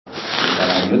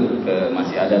lanjut ke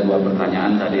masih ada 2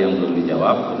 pertanyaan tadi yang belum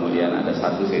dijawab. Kemudian ada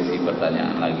 1 sesi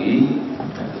pertanyaan lagi.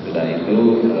 Sudah itu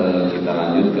kita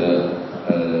lanjut ke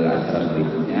acara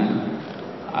berikutnya.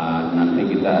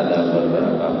 Nanti kita ada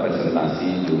beberapa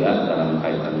presentasi juga dalam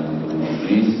kaitan dengan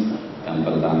penulis. Yang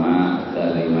pertama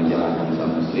dari majalah Bangsa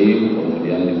Muslim,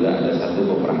 kemudian juga ada 1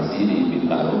 koperasi di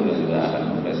Bintaro yang juga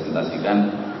akan mempresentasikan.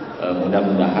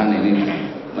 Mudah-mudahan ini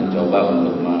mencoba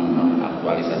untuk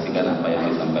mengaktualisasikan apa yang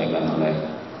disampaikan oleh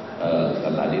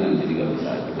Ustaz tadi, nanti juga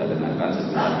bisa kita dengarkan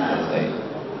setelah selesai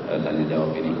tanya jawab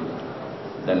ini.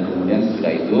 Dan kemudian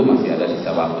sesudah itu masih ada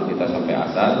sisa waktu kita sampai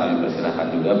asar. Kami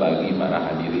persilahkan juga bagi para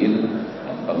hadirin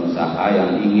dan pengusaha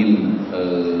yang ingin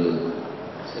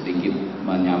sedikit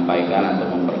menyampaikan atau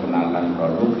memperkenalkan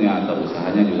produknya atau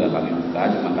usahanya juga kami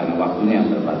buka. Cuma karena waktunya yang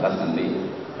terbatas nanti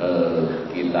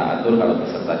kita atur. Kalau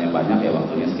pesertanya banyak ya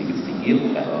waktunya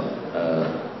sedikit-sedikit. Kalau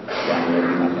yang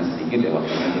minatnya sedikit ya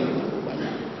waktunya jadi cukup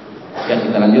banyak. Ya,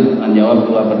 kita lanjut menjawab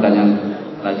 2 pertanyaan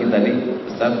lagi tadi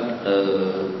Ustaz.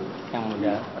 Yang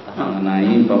modal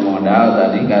mengenai pemodal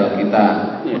tadi, kalau kita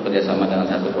bekerja sama dengan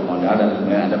 1 pemodal dan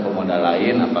kemudian ada pemodal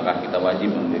lain, apakah kita wajib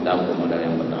memberitahu pemodal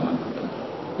yang pertama?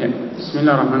 Ya,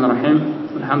 bismillahirrahmanirrahim.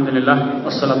 Alhamdulillah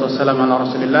wassalatu wassalamu ala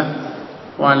Rasulillah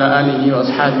wa ala alihi wa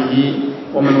ashabihi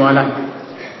wa man walah.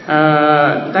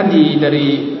 Tadi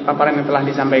dari paparan yang telah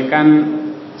disampaikan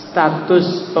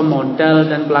status pemodal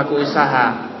dan pelaku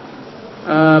usaha.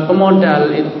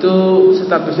 Pemodal itu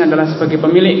statusnya adalah sebagai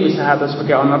pemilik usaha atau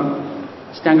sebagai owner.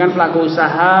 Sedangkan pelaku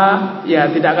usaha ya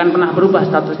tidak akan pernah berubah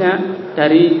statusnya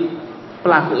dari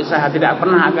pelaku usaha, tidak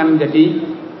pernah akan menjadi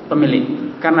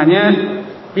pemilik. Karenanya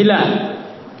bila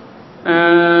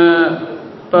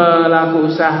pelaku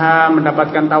usaha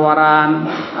mendapatkan tawaran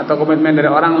atau komitmen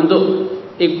dari orang untuk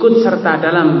ikut serta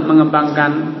dalam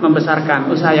mengembangkan,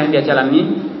 membesarkan usaha yang dia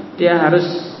jalani, dia harus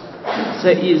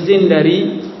seizin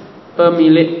dari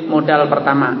pemilik modal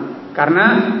pertama.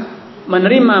 Karena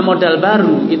menerima modal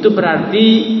baru itu berarti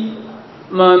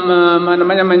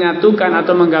menyatukan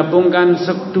atau menggabungkan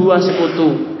 2 sekutu.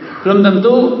 Belum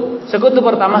tentu sekutu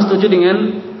pertama setuju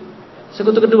dengan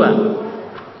sekutu kedua.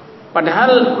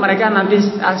 Padahal mereka nanti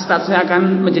statusnya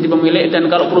akan menjadi pemilik, dan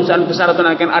kalau perusahaan besar itu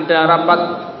akan ada rapat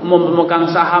umum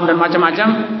pemegang saham dan macam-macam,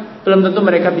 belum tentu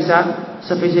mereka bisa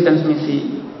sevisi dan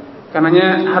semisi.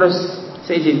 Karenanya harus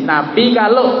seizin. Tapi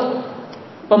kalau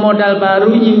pemodal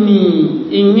baru ini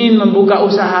ingin membuka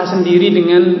usaha sendiri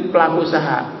dengan pelaku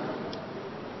usaha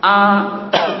A,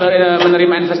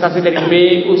 menerima investasi dari B,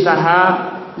 usaha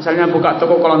misalnya buka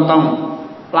toko kelontong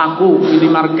laku,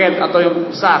 minimarket atau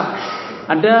yang besar.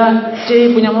 Ada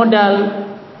C punya modal,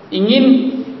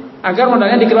 ingin agar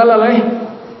modalnya dikelola oleh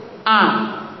A,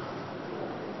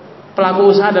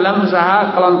 pelaku usaha dalam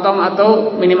usaha kelontong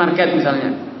atau minimarket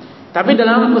misalnya. Tapi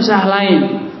dalam usaha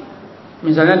lain,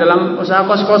 misalnya dalam usaha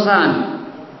kos-kosan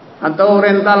atau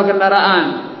rental kendaraan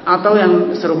atau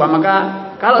yang serupa, maka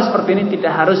kalau seperti ini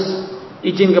tidak harus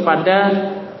izin kepada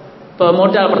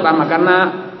pemodal pertama karena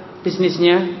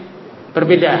bisnisnya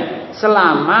berbeda,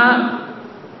 selama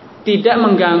tidak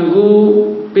mengganggu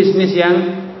bisnis yang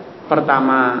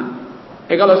pertama.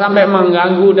 Kalau sampai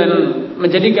mengganggu dan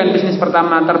menjadikan bisnis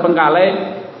pertama terbengkalai,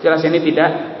 jelas ini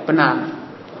tidak benar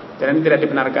dan ini tidak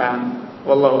dibenarkan.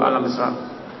 Wallahu a'lam bishawab.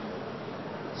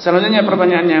 Selanjutnya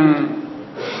pertanyaan yang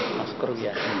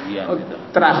kerugian.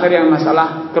 Terakhir yang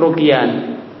masalah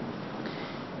kerugian.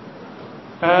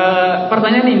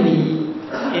 Pertanyaan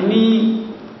ini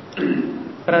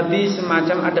berarti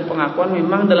semacam ada pengakuan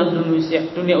memang dalam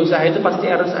dunia usaha itu pasti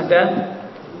harus ada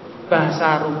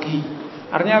bahasa rugi.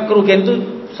 Artinya kerugian itu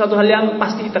suatu hal yang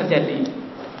pasti terjadi,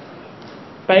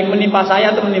 baik menimpa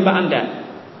saya atau menimpa Anda.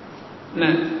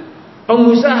 Nah,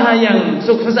 pengusaha yang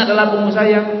sukses adalah pengusaha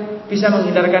yang bisa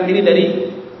menghindarkan diri dari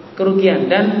kerugian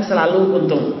dan selalu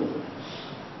untung.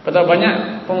 Betapa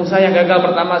banyak pengusaha yang gagal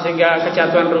pertama sehingga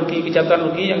kejatuhan rugi,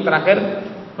 yang terakhir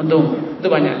untung. Itu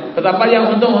banyak. Betapa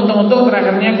yang untung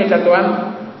terakhirnya kejatuhan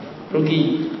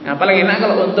rugi. Nah, paling enak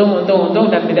kalau untung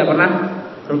dan tidak pernah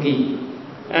rugi.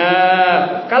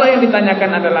 Kalau yang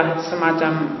ditanyakan adalah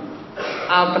semacam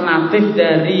alternatif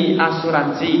dari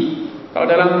asuransi. Kalau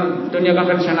dalam dunia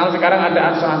konvensional sekarang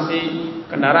ada asuransi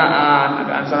kendaraan,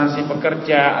 ada asuransi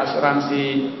pekerja, asuransi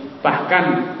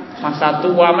bahkan masa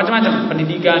tua, macam-macam,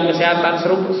 pendidikan, kesehatan,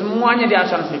 semuanya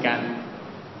diasuransikan.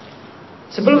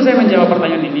 Sebelum saya menjawab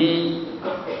pertanyaan ini,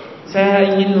 saya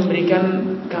ingin memberikan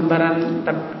gambaran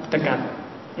terdekat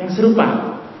yang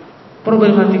serupa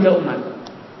problematika umat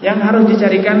yang harus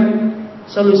dicarikan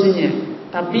solusinya.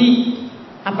 Tapi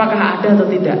apakah ada atau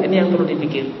tidak, ini yang perlu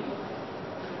dipikir.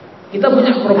 Kita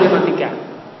punya problematika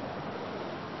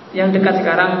yang dekat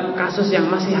sekarang, kasus yang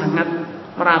masih hangat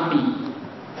Merapi.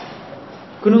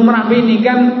 Gunung Merapi ini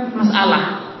kan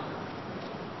masalah,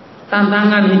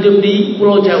 tantangan hidup di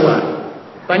Pulau Jawa.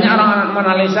 Banyak orang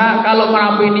menganalisa kalau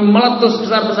Merapi ini meletus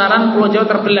besar-besaran, Pulau Jawa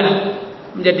terbelah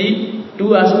menjadi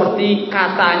dua seperti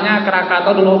katanya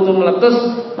Krakatau dulu waktu meletus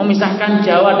memisahkan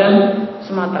Jawa dan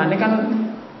Sumatera. Ini kan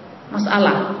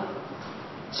masalah.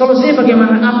 Solusinya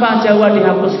bagaimana? Apa Jawa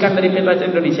dihapuskan dari peta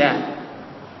Indonesia?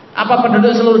 Apa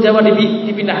penduduk seluruh Jawa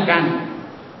dipindahkan?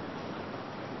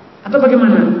 Atau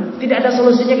bagaimana? Tidak ada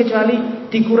solusinya kecuali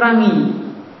dikurangi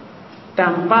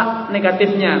dampak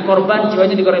negatifnya, korban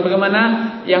jiwanya dikurangi. Bagaimana?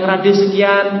 Yang radius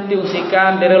sekian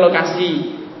diungsikan, direlokasi.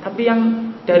 Tapi yang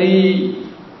dari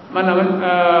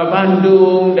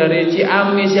Bandung, dari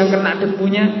Ciamis yang kena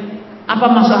debunya, apa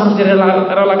masa harus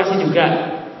direlokasi juga?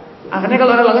 Akhirnya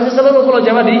kalau relokasi seluruh Pulau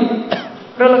Jawa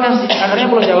direlokasi, akhirnya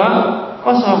Pulau Jawa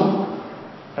kosong.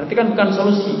 Berarti kan bukan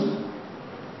solusi.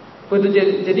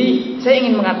 Jadi saya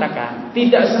ingin mengatakan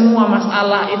tidak semua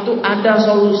masalah itu ada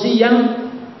solusi yang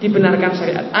dibenarkan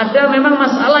syariat. Ada memang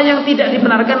masalah yang tidak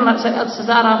dibenarkan syariat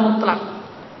secara mutlak.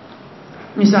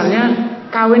 Misalnya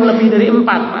kawin lebih dari 4,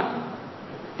 Pak.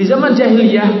 Di zaman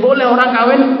jahiliyah boleh orang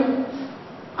kawin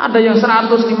ada yang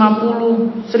 150,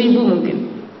 1000 mungkin.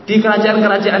 Di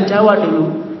kerajaan-kerajaan Jawa dulu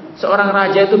seorang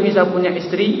raja itu bisa punya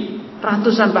istri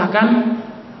ratusan bahkan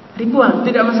ribuan,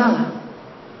 tidak masalah.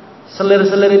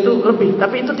 Selir-selir itu lebih,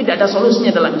 tapi itu tidak ada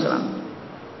solusinya dalam Islam.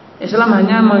 Islam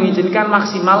hanya mengizinkan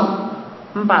maksimal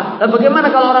 4. Dan bagaimana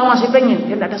kalau orang masih pengen?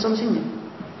 Ya tidak ada solusinya.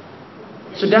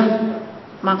 Sudah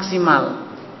maksimal.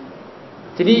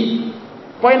 Jadi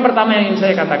poin pertama yang ingin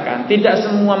saya katakan, tidak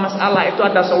semua masalah itu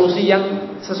ada solusi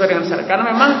yang sesuai dengan syariat.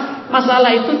 Karena memang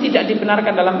masalah itu tidak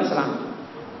dibenarkan dalam Islam.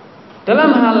 Dalam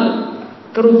hal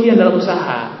kerugian dalam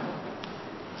usaha,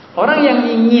 orang yang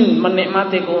ingin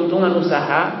menikmati keuntungan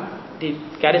usaha di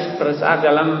garis besar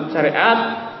dalam syariat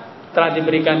telah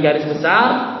diberikan garis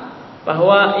besar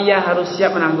bahwa ia harus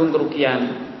siap menanggung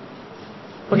kerugian.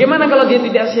 Bagaimana kalau dia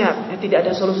tidak siap? Ya, tidak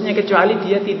ada solusinya kecuali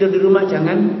dia tidur di rumah,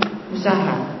 jangan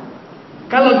usaha.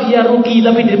 Kalau dia rugi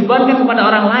tapi dibebankan kepada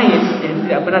orang lain, ya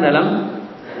tidak benar dalam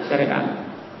syariat.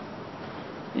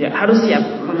 Ya harus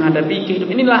siap menghadapi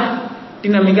kehidupan. Inilah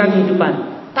dinamika kehidupan.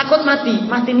 Takut mati,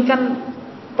 mati ini kan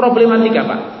problematika,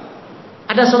 Pak.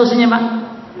 Ada solusinya, Pak?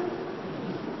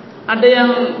 Ada yang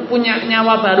punya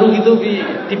nyawa baru gitu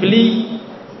dibeli,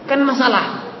 kan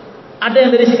masalah. Ada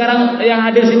yang dari sekarang yang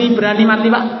hadir sini berani mati,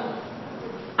 Pak?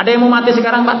 Ada yang mau mati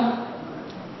sekarang, Pak?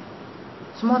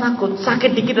 Semua takut,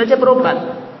 sakit dikit aja berobat.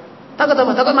 Takut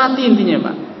apa? Takut mati intinya,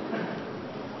 Pak.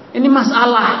 Ini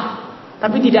masalah,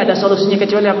 tapi tidak ada solusinya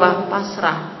kecuali apa?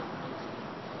 Pasrah.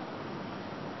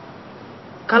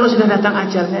 Kalau sudah datang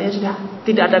ajalnya ya sudah,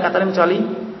 tidak ada kata lain kecuali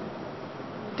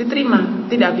diterima,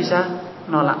 tidak bisa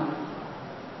nolak.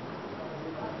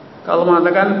 Kalau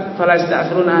mengatakan fala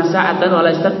yasta'khiruna sa'atan wa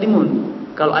la yastaqdimun.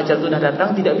 Kalau ajal sudah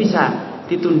datang tidak bisa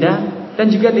ditunda dan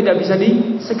juga tidak bisa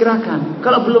disegerakan.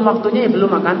 Kalau belum waktunya ya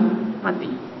belum akan mati.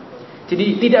 Jadi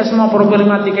tidak semua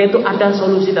problematika itu ada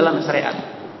solusi dalam syariat.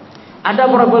 Ada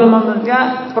problema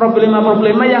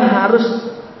yang harus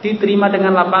diterima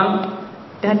dengan lapang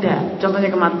dada.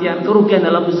 Contohnya kematian, kerugian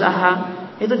dalam usaha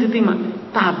itu diterima.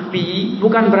 Tapi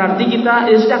bukan berarti kita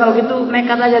ya sudah kalau gitu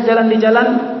nekat aja jalan di jalan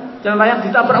raya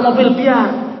ditabrak mobil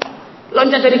biar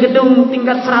loncat dari gedung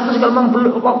tingkat 100 kalau memang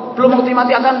belum waktu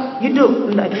mati akan hidup.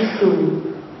 Tidak gitu.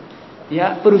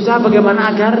 Ya berusaha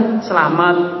bagaimana agar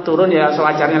selamat, turun ya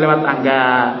sewajarnya lewat tangga.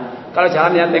 Kalau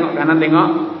jalan ya tengok kanan tengok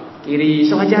kiri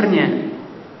sewajarnya.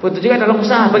 Betul juga dalam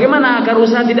usaha. Bagaimana agar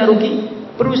usaha tidak rugi?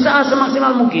 Berusaha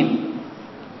semaksimal mungkin.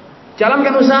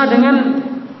 Jalankan usaha dengan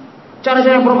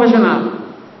cara-cara yang profesional.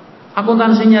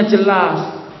 Akuntansinya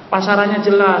jelas, pasarannya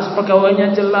jelas,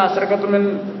 pegawainya jelas,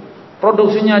 rekrutmen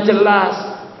produksinya jelas,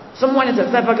 semuanya jelas.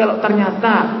 Tapi kalau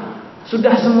ternyata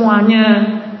sudah semuanya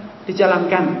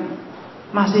dijalankan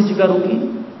masih juga rugi,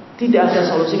 tidak ada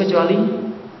solusi kecuali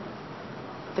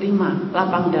terima,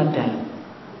 lapang dada.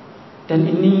 Dan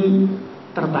ini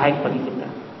terbaik bagi kita.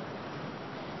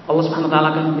 Allah Subhanahu wa taala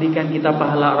akan memberikan kita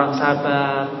pahala orang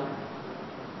sabar.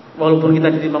 Walaupun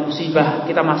kita diterima musibah,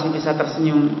 kita masih bisa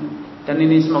tersenyum. Dan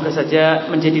ini semoga saja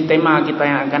menjadi tema kita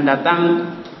yang akan datang.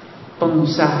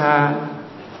 Pengusaha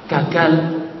gagal,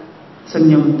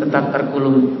 senyum tetap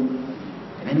terkulum.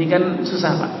 Nah, ini kan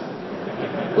susah, Pak.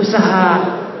 Usaha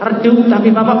redup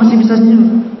tapi Bapak masih bisa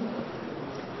senyum.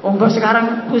 Kok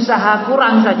sekarang usaha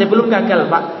kurang saja belum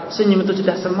gagal, Pak. Senyum itu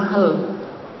sudah semahal,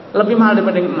 lebih mahal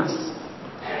daripada emas.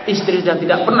 Istri sudah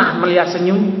tidak pernah melihat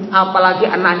senyum, apalagi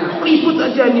anaknya. Ribut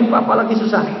aja ini, apalagi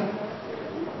susah.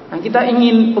 Nah, kita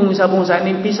ingin pengusaha-pengusaha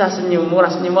ini bisa senyum, murah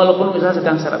senyum walaupun usaha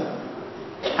sedang seret.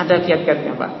 Ada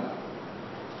kiat-kiatnya, Pak.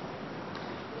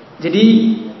 Jadi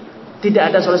tidak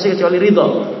ada solusi kecuali ridho.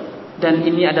 Dan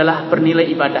ini adalah bernilai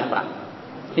ibadah, Pak.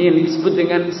 Ini disebut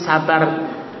dengan sabar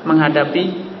menghadapi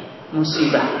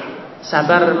musibah,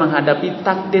 sabar menghadapi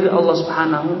takdir Allah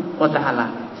Subhanahu wa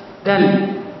taala. Dan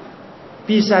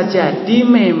bisa jadi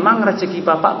memang rezeki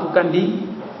Bapak bukan di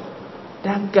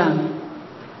dagang.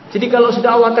 Jadi kalau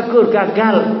sudah Allah tegur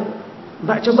gagal,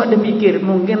 Mbak coba dipikir,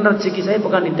 mungkin rezeki saya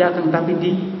bukan di dagang tapi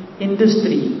di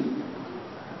industri,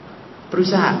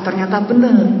 berusaha. Ternyata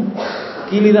benar,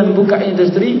 giliran buka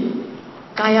industri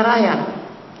kaya raya.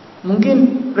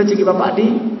 Mungkin rezeki Bapak di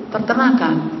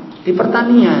peternakan, di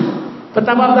pertanian.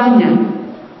 Betapa banyak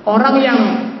orang yang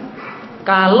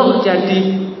kalau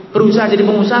berusaha jadi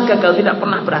pengusaha gagal, tidak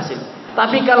pernah berhasil.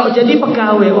 Tapi kalau jadi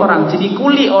pegawai orang, jadi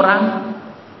kuli orang,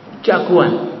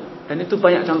 jagoan. Dan itu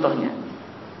banyak contohnya.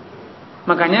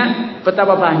 Makanya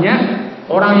betapa banyak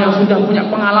orang yang sudah punya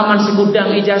pengalaman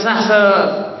segudang, ijazah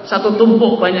satu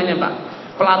tumpuk banyaknya, Pak.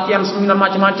 Pelatihan seminar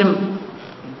macam-macam.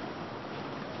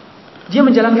 Dia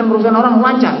menjalankan perusahaan orang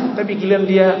lancar, tapi giliran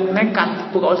dia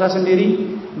nekat buka usaha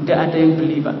sendiri, tidak ada yang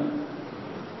beli, Pak.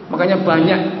 Makanya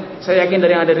banyak, saya yakin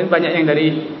dari yang hadirin banyak yang dari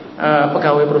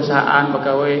pegawai perusahaan,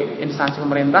 pegawai instansi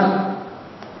pemerintah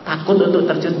takut untuk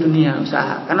terjun dunia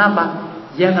usaha. Kenapa?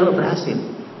 Ya kalau berhasil.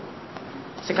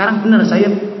 Sekarang benar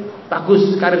saya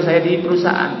bagus karir saya di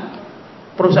perusahaan.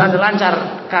 Perusahaan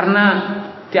lancar karena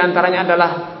diantaranya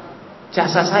adalah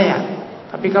jasa saya.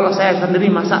 Tapi kalau saya sendiri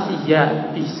masa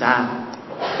iya bisa.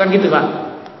 Kan gitu, Pak.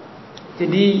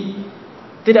 Jadi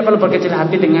tidak perlu berkecil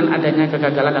hati dengan adanya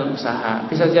kegagalan dalam usaha.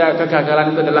 Bisa saja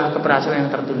kegagalan itu adalah keberhasilan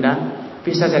yang tertunda.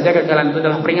 Bisa saja kegagalan itu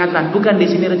adalah peringatan. Bukan di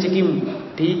sini rezekimu,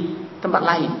 di tempat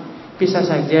lain. Bisa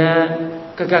saja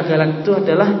kegagalan itu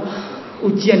adalah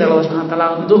ujian dari Allah Subhanahu wa taala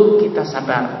untuk kita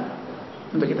sabar.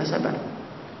 Untuk kita sabar.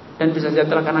 Dan bisa saja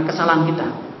adalah karena kesalahan kita.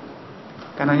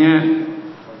 Karenanya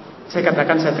saya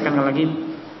tekankan lagi,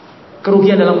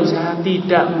 kerugian dalam usaha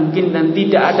tidak mungkin dan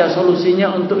tidak ada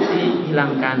solusinya untuk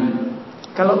dihilangkan.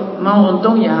 Kalau mau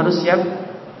untung ya harus siap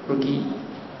rugi.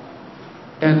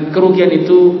 Dan kerugian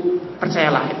itu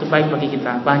percayalah itu baik bagi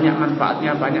kita. Banyak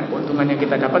manfaatnya, banyak keuntungan yang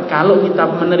kita dapat kalau kita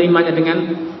menerimanya dengan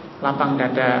lapang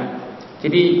dada.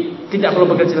 Jadi tidak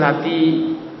perlu berkecil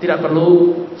hati, tidak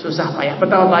perlu susah payah.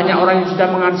 Betapa banyak orang yang sudah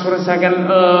mengasuransikan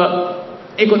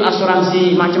ikut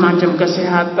asuransi macam-macam,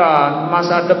 kesehatan,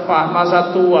 masa depan,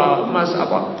 masa tua, masa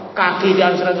kaki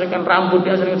diasuransikan, rambut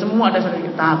diasuransikan, semua ada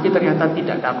asuransi, tapi ternyata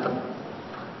tidak dapat.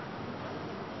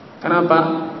 Kenapa?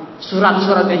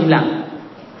 Surat-suratnya hilang.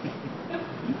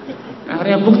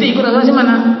 Akhirnya bukti ikut asuransi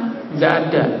mana? Tidak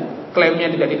ada, klaimnya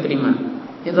tidak diterima.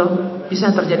 Itu bisa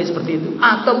terjadi seperti itu.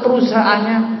 Atau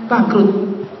perusahaannya bangkrut,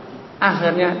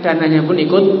 akhirnya dananya pun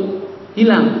ikut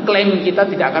hilang. Klaim kita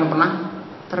tidak akan pernah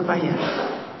terbayar.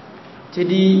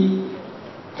 Jadi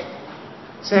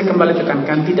saya kembali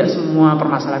tekankan, tidak semua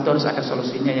permasalahan itu harus ada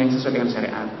solusinya yang sesuai dengan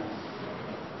syariat.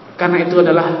 Karena itu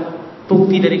adalah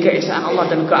bukti dari keesaan Allah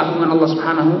dan keagungan Allah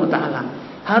Subhanahu wa taala.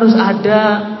 Harus ada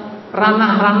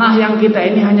ranah-ranah yang kita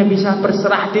ini hanya bisa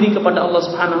berserah diri kepada Allah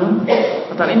Subhanahu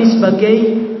wa taala. Ini sebagai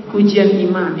ujian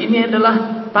iman. Ini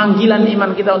adalah panggilan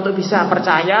iman kita untuk bisa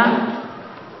percaya,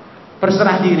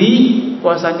 berserah diri,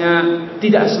 bahwasanya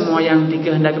tidak semua yang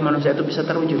dikehendaki manusia itu bisa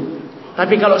terwujud.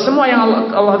 Tapi kalau semua yang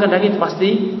Allah kehendaki itu pasti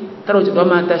terwujud. Wa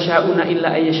ma tasyauna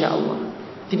illa ayyasha Allah.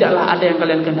 Tidaklah ada yang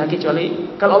kalian kehendaki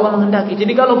kecuali kalau Allah menghendaki.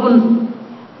 Jadi kalaupun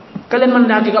kalian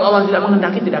menghendaki, kalau Allah tidak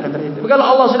menghendaki tidak akan terjadi. Tapi kalau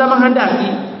Allah sudah menghendaki,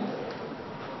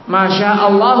 masya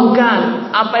Allah kan,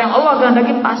 apa yang Allah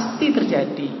kehendaki pasti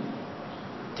terjadi.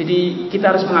 Jadi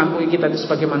kita harus mengakui kita itu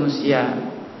sebagai manusia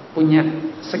punya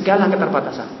segala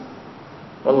keterbatasan.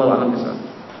 Wallahu a'lam bishawab.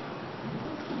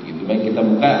 Begitu, baik, kita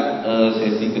buka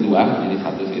sesi kedua, jadi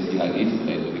satu sesi lagi.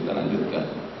 Setelah itu kita lanjut ke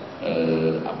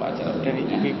acara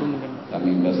berikutnya.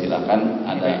 Kami persilakan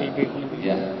ada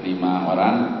ya 5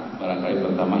 orang. Barangkali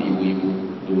pertama ibu-ibu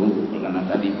dulu,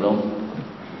 perkenalkan di belum.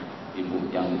 Ibu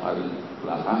yang paling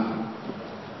belakang.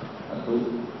 Satu.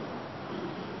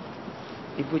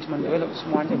 Ibu cuma dua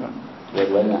semuanya, Pak.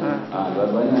 Dua-duanya.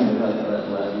 Dua-duanya ada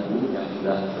 2 ibu yang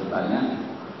sudah bertanya.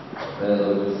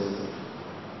 Terus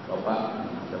Bapak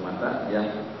mata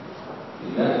yang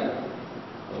 3,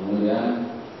 kemudian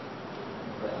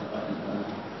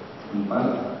 4,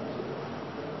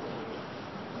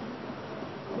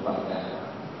 Bapak ya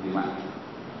 5.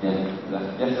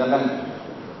 Ya, silakan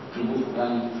ibu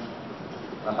yang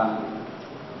belakang.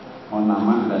 Mohon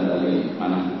nama dan dari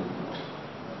mana?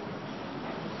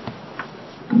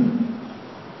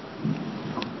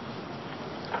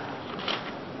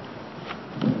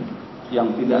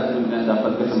 yang tidak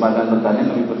dapat kesempatan bertanya,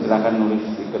 kami persilakan nulis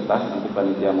di kertas, nanti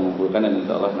panitia mengumpulkan dan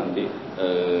insya Allah nanti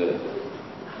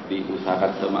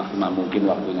diusahakan semaksimal mungkin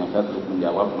waktunya Ustaz untuk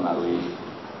menjawab melalui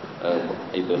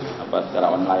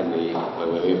secara online di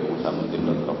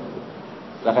www.pengusahamuslim.com.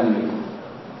 Silakan Ibu.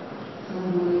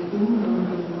 Assalamualaikum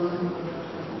warahmatullahi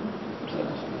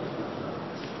wabarakatuh.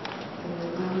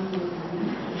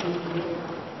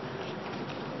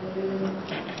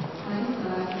 Tadi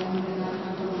setelah saya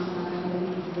mendengarkan pemaparan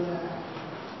dari dua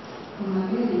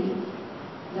pemateri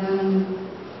dan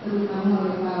terutama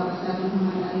oleh Pak Ustaz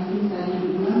Muhammad Arifin tadi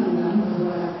diulang-ulang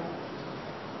bahwa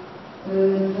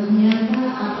ternyata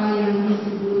apa yang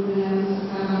disebut dengan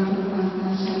sekarang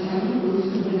perbankan syariah itu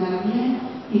sebenarnya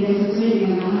tidak sesuai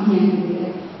dengan namanya, gitu ya.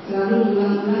 Selalu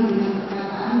diulang-ulang dengan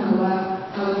perkataan bahwa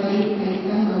kalau tadi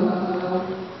dikaitkan bahwa kalau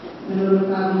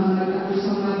menurut Pak Muhammad Abdul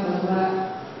Somad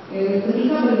bahwa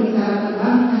ketika berbicara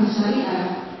perbankan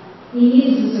syariah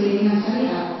ingin sesuai dengan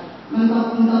syariah,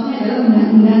 mentok-mentoknya adalah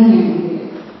undang-undangnya, gitu ya.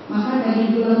 Maka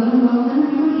tadi diulang-ulang bahwa kan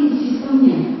memang ini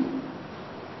sistemnya.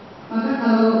 Maka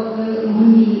kalau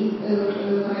mohon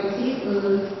dikoreksi,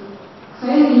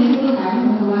 saya menyimpulkan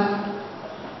bahwa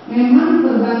memang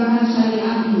perbankan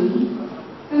syariah ini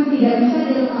kan tidak bisa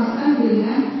dilepaskan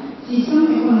dengan sistem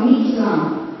ekonomi Islam.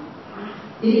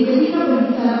 Jadi ketika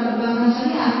berbicara perbankan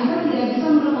syariah, kita tidak bisa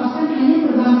melepaskan hanya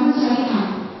perbankan syariah.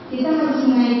 Kita harus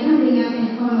mengaitkan dengan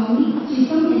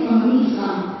sistem ekonomi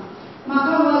Islam.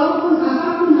 Maka walaupun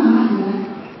apapun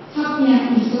namanya,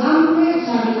 haknya Islam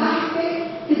syariah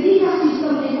ketika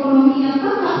sistem ekonomi yang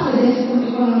tetap saja sistem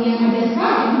ekonomi yang ada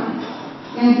sekarang,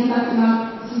 yang kita kenal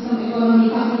sistem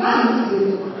ekonomi kapitalis,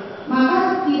 gitu,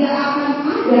 maka tidak akan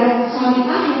ada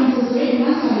syariah yang sesuai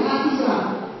dengan syariat Islam.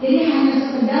 Jadi hanya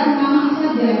sekedar nama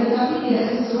saja, tetapi tidak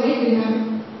sesuai dengan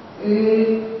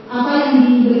apa yang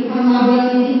diberikan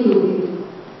labelnya itu, gitu.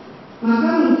 Maka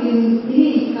mungkin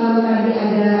ini kalau tadi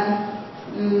ada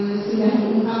sudah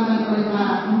diungkapkan oleh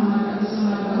Pak Muhammad Abdul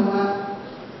Somad bahwa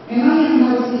memang yang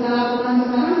harus kita lakukan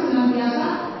sekarang senantiasa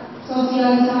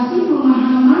sosialisasi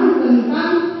pemahaman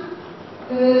tentang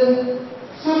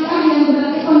syariah yang benar,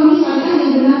 ekonomi syariah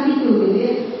yang benar itu, gitu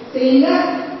ya. Sehingga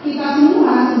kita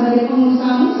semua sebagai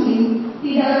pengusaha muslim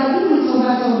tidak lagi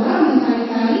mencoba-coba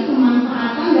mencari-cari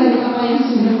kemanfaatan dari apa yang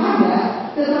sudah ada,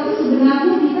 tetapi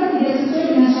sebenarnya kita tidak sesuai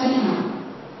dengan syariah.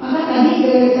 Maka tadi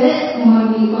saya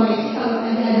mohon dikoreksi kalau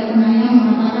tadi ada penanya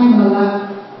mengatakan bahwa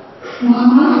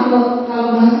muamalah atau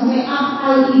kalau bahasa saya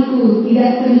akal itu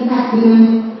tidak terikat dengan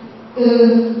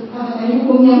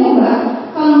hukumnya mubah.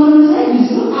 Kalau menurut saya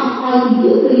justru akal itu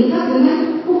terikat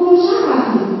dengan hukum syarat,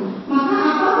 gitu. Maka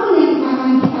apapun yang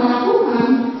akan kita lakukan,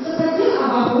 sekecil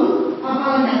apapun,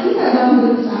 apalagi kita dalam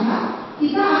berusaha,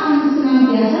 kita akan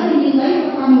senantiasa dimintai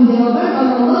pertanggungjawaban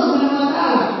oleh Allah Subhanahu wa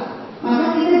Ta'ala. Maka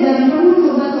kita jangan pernah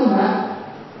coba-coba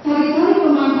cari-cari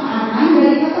pemanfaatan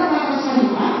dari kata-kata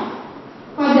syariat,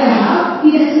 padahal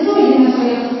tidak sesuai dengan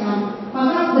syariat Islam.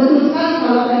 Maka betul sekali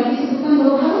kalau tadi disebutkan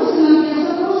bahwa harus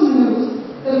senantiasa terus-menerus,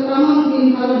 terutama mungkin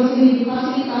kalau di sini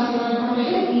difasilitasi oleh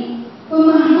KPRI,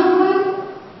 pemahaman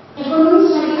ekonomi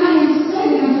syariah yang sesuai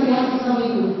dengan syariat Islam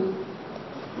itu.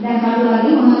 Dan satu lagi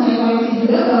mohon saya koreksi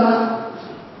juga bahwa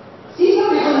sistem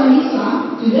ekonomi Islam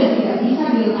juga tidak bisa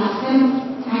dilepaskan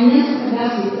hanya sekedar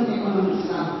sistem ekonomi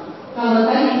Islam. Kalau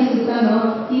tadi disebutkan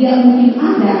bahwa tidak mungkin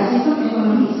ada sistem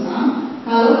ekonomi Islam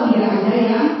kalau tidak ada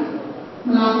yang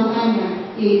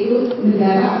melakukannya, yaitu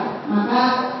negara. Maka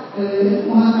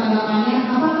mohon tanggapannya,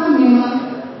 apakah memang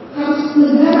harus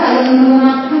negara yang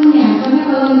menerapkannya? Karena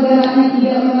kalau negaranya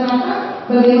tidak menerapkan,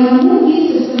 bagaimana mungkin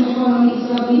sistem ekonomi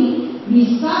Islam ini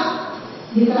bisa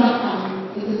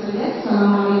diterapkan? Itu saja.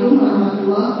 Assalamualaikum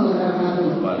warahmatullahi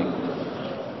wabarakatuh. Waalaikumsalam.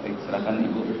 Baik, silakan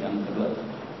Ibu yang kedua.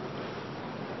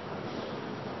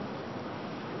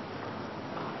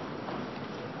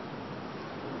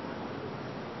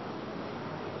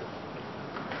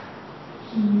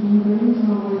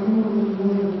 Assalamualaikum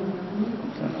warahmatullahi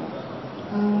wabarakatuh.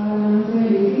 Saya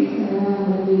Devi, saya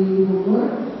dari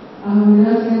Bogor.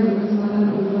 Alhamdulillah saya berkesempatan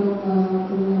untuk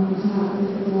punya usaha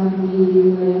kecil-kecilan di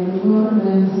wilayah Bogor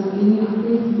dan saat ini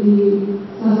aktif di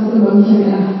salah satu bank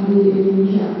syariah di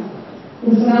Indonesia.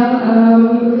 Terus terang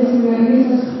mengikuti seminar ini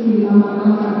saya seperti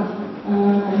dilamar-lamar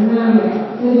karena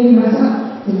ya saya jadi merasa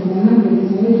jangan-jangan dari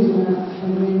saya juga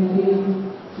bagian dari yang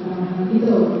hal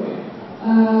itu.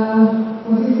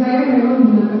 Posisi saya memang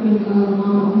mendapatkan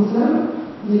mama officer,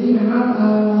 jadi memang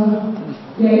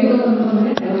ya itu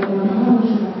teman-temannya dalam beberapa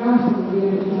masyarakat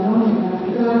kemudian di dalam ya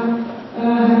itulah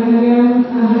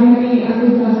hari-hari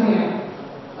aktivitas saya.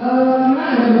 Memang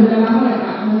ada beberapa hal ya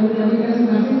Pak, dari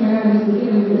presentasi saya ada sedikit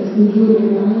yang tidak setuju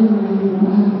dengan mengenai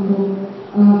perubahan untuk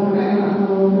PPR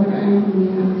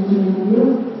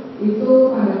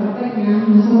prakteknya,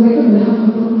 nasabah itu berhak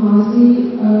untuk mengawasi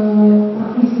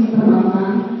praktisi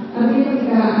perbankan. Artinya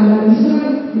ketika ada di situ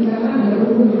kan dikatakan ada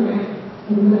hukum ya,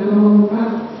 benar mengungkap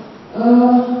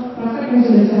praktek yang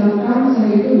sudah dijalankan.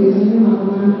 Saya itu biasanya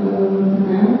melakukan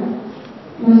PR.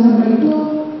 Nasabah itu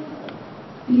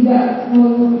tidak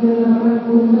menggunakan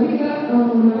hukum, tapi kita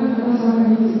menggunakan kata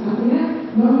sarannya. Artinya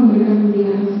bank memberikan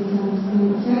pembinaan sebesar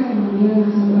 10%, kemudian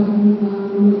nasabah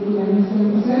memiliki dana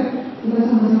 10%, kita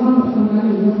sama-sama mempertemukan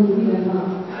juga pembeli dan bank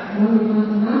di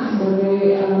tengah-tengah sebagai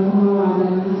pengelola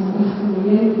dana nasabah,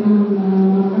 kemudian kita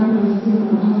melakukan transaksi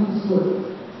pengelolaan tersebut.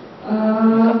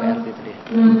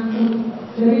 Nah,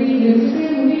 dari situ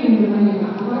mungkin yang bertanya,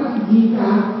 apakah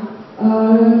jika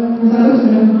nasabah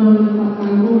sudah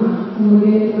menetapkan rumah,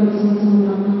 kemudian kita bersama-sama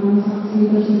melakukan transaksi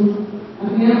tersebut,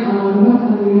 artinya rumah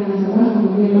terpilih nasabah,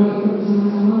 kemudian bank ikut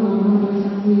bersama-sama melakukan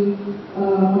transaksi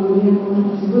pembelian rumah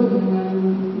tersebut dengan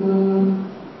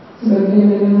sebagian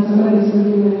dari nasabah dan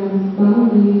sebagian dari bank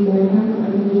dibayarkan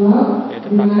kepada penjual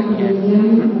dengan perjanjian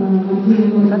margin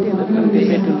yang ditetapkan dari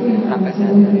transaksi antara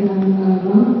nasabah dengan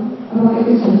bank. Apakah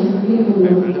itu sudah seperti atau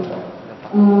belum?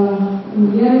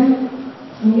 Kemudian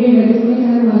mungkin dari sini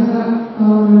saya merasa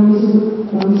kalau memang disebut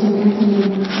bank syariah saya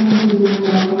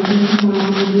juga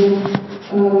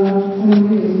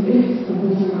kemudian saya mungkin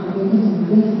seperti sama aja itu sama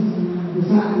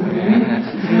bisa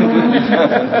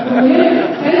kemudian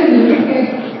saya juga kayak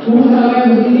kalau yang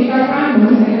begini kapan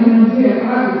bank syariah nanti ya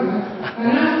Pak gitu.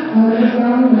 Karena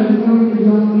sekarang bagi kami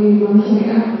berjuang di bank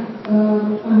syariah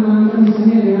tantangan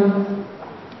terbesarnya adalah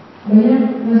banyak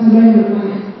nasabah yang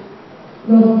bertanya,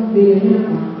 loh bedanya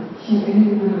apa? Syariahnya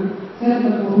gimana? Saya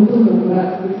tetap mau untuk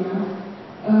berobat gitu kan.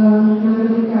 Nanti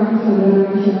ketika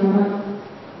kesadaran masyarakat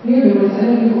ini udah mulai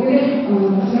sadar, oke deh,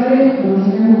 terserah deh, kalau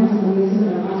saya mau masuk Indonesia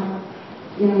berapa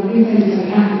yang penting saya bisa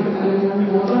gitu, ada yang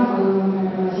jawab kalau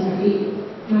mereka syariah.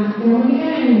 Nah, yang penting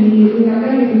kan yang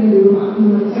ditingkatkan itu dulu Pak,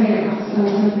 menurut saya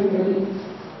saya pribadi.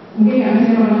 Mungkin karena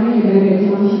saya orangnya dari gaji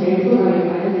manusia itu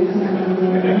kali-kali bisa akan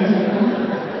syariah.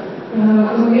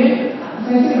 Kemudian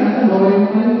saya sih rasa bahwa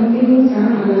yang paling penting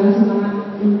sekarang adalah semangat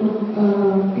untuk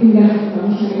pindah ke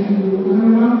bank syariah dulu, karena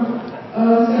memang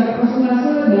secara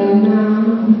persentase dana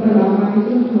di perbankan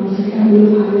itu bank syariah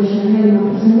belum ada, syariah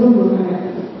 5% pun belum ada,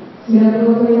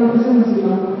 95% masih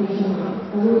bank konvensional.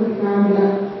 Lalu ketika ada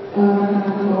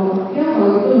kata-kata bahwa ya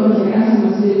kalau itu bank syariah sama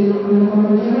saja dengan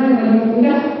konvensional yang tadi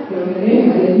pindah, ya udah deh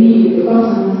nggak jadi gitu, toh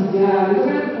sama saja, itu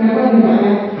kan repot juga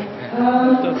ya.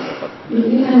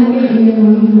 Jadi saya mungkin ingin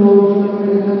menghimbau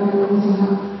kepada rekan-rekan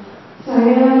usaha.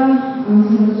 Saya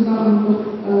sangat suka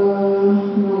untuk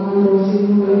melakukan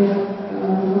browsing melihat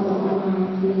toko-toko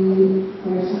online di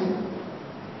website.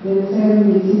 Dan saya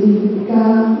menjadi sedih ketika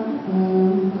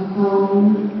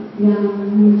akun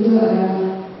yang muncul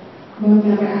adalah bank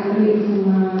capek antri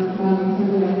sama bank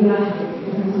satu lagi lah,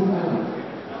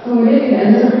 kemudian tidak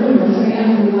ada satupun bank syariah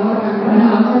yang ditawarkan.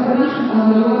 Padahal saya pernah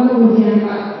melakukan pengujian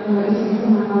Pak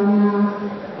iseng-iseng akalnya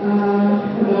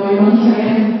pegawai bank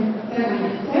syariah. Saya tanya,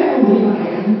 saya mau beli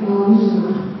pakaian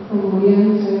muslimah,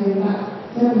 kemudian saya minta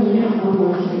saya punya akun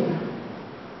bank syariah,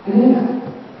 ada nggak?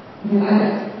 Nggak ada.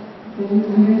 Dan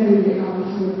akhirnya saya beli akun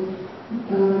tersebut.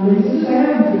 Dari situ saya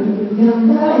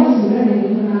janggal ini sebenarnya yang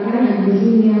diterangkan yang di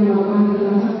sini yang melakukan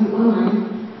transaksi online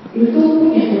itu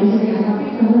punya bank syariah, tapi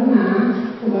karena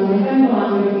kebanyakan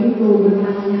pelanggan itu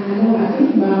bertanya ada nggak sih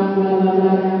bank bla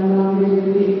dan bank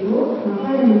gede itu, maka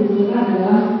yang dibutuhkan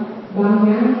adalah bank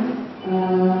yang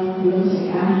belum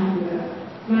syariah gitu.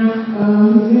 Nah,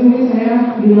 di sini mungkin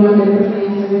saya di luar dari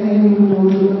pertanyaan saya ingin menjawab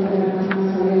juga kepada rekan-rekan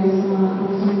saya sama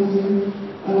perusahaan muslim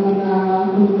kita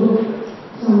untuk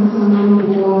sama-sama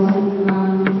membawa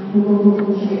tentang hukum-hukum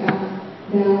syariah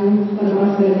dan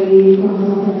terlepas dari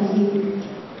kontroversi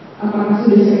apakah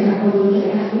sudah syariah atau belum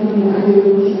syariah, kita tidak ada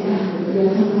dulu syariah dan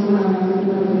sama-sama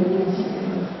kita berbeda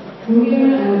syariah. Mungkin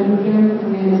demikian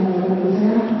pertanyaan dari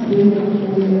saya.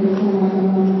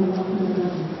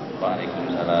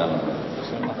 Waalaikumsalam.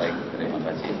 Baik, terima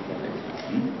kasih.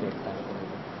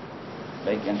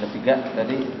 Baik, yang ketiga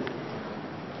tadi.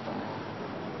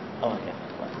 Oh ya.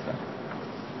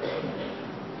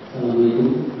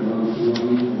 Assalamualaikum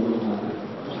warahmatullahi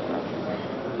wabarakatuh.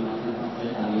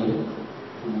 Saya Tanya.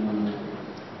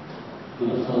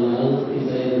 Personal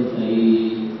saya dari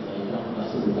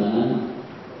fakultas kehutanan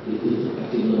itu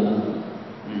seperti dalam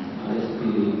ada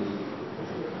seperti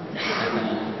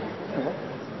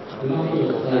memang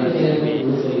saya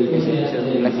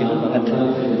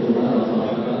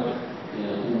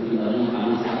tinggalnya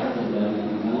kami saat sedang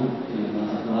tinggal di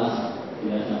masa kelas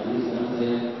biasa ini sekarang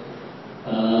saya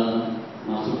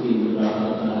masuk di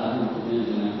beberapa perusahaan maksudnya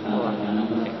dengan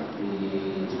kawan-kawan di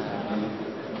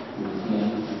kemudian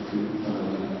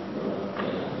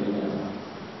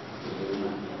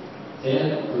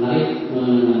Saya menarik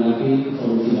menanggapi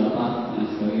solusi Bapak yang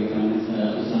sebagai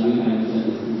Islamic Financial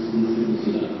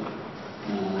Institusi.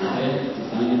 Saya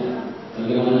tanya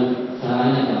bagaimana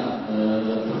caranya Pak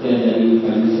kerja dari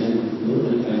financial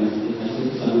institute dan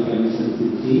Islamic Financial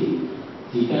Institusi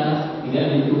jika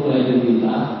tidak didukung oleh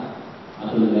pemerintah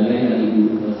atau negara yang tadi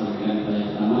Ibu sampaikan pada yang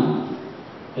pertama,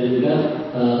 dan juga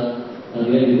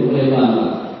tidak didukung oleh bank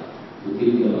Pak. Mungkin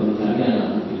juga bank syariah lah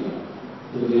mungkin Pak.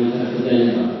 Itu bagaimana cara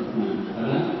kerjanya Pak? Nah,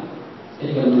 karena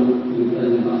saya juga menginginkan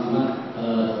dengan Pak Ahmad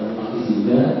praktisi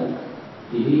juga.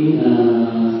 Ini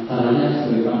caranya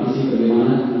sebagai praktisi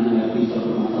bagaimana menanggapi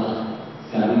suatu masalah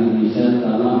sekarang di Indonesia,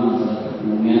 terutama masalah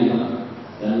perekonomian Pak,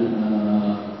 dan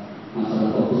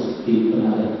masalah fokus di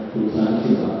terhadap perusahaan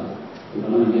kecil Pak,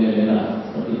 terutama di daerah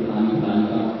seperti petani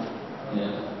Pak. Ya,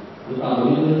 itu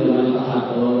problemnya itu dengan Pak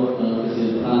Harto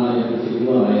presiden pertama dan presiden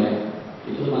kedua Pak ya.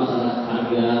 Itu masalah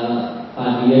harga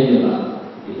padi aja Pak,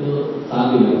 itu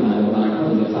stabil, harga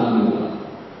padi juga stabil Pak,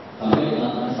 sampai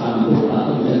sambung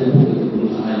atau bisa dibuk itu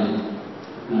perusahaannya.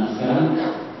 Nah sekarang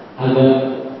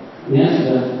harganya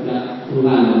sudah nggak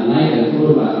turunan, naik dan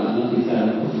turun Pak, nanti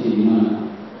sekarang posisi di mana.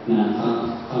 Nah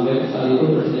sampai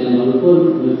sekalipun presiden baru pun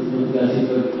bertugas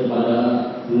kepada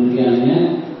kementeriannya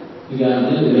juga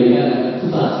diberikan agak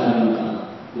susah sekarang Pak.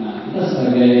 Nah kita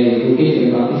sebagai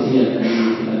mungkin praktisi ya,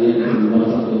 kita lihat membuat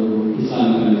satu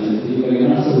Islam Indonesia,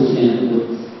 bagaimana solusinya untuk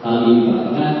hal ini Pak,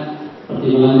 karena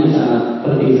pertimbangan ini sangat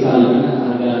penting sekali karena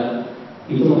harga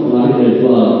itu mempengaruhi dari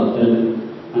jual dan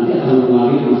nanti akan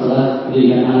mempengaruhi masalah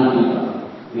pendidikan anaknya Pak.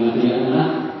 Dengan pendidikan anak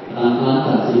akan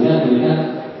lancar sehingga mereka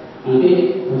nanti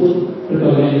untuk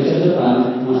perkembangan Indonesia depan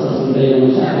masalah sumber daya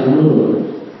manusia akan menurun.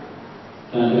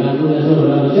 Dan dengan sumber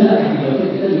daya manusia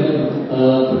kita juga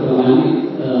perkembangan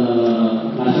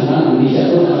nasional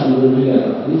Indonesia pun akan menurun juga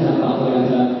Pak. Ini sangat faktor yang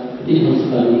sangat penting harus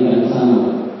kita inginkan bersama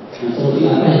Pak. Nah solusi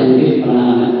apa yang mungkin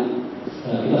penanganan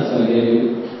kita sebagai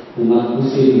umat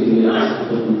muslim gitu ya,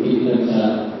 untuk mungkin kita bisa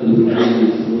lebih banyak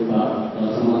disebut Pak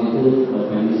sama itu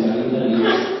Bapak Indonesia kita di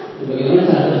bagaimana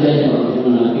cara kerjanya Pak untuk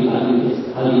menanggapi hal ini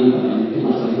Pak, yang mungkin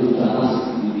masalah itu bisa masuk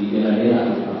di daerah-daerah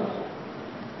gitu Pak.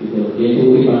 Gitu.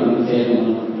 Yaitu Pak, saya mohon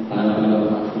tanggapan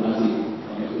Bapak. Terima kasih.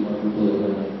 Assalamualaikum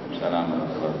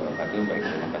warahmatullahi wabarakatuh. Baik,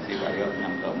 terima kasih Pak Yo.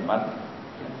 Yang keempat.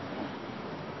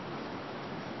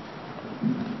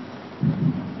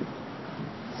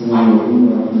 Assalamualaikum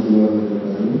warahmatullahi wabarakatuh.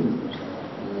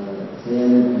 Saya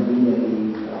tadi dari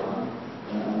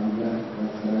Alhamdulillah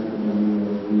sekarang sudah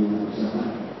punya usaha.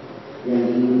 Yang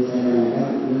ingin saya tanyakan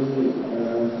ini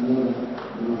semua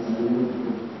masalah ini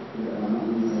tidak lama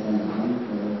ini saya tanyakan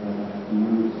kepada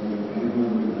teman saya karena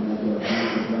belum ada jawaban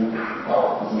tentang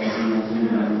masing-masing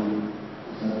dari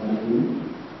usaha itu.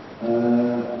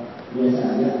 Biasa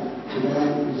aja kita kan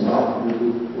usaha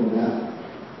untuk produk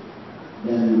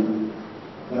dan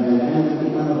kadang-kadang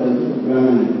kita modal itu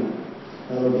kekurangan.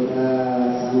 Kalau kita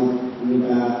sama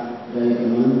minta dari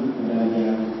teman, ada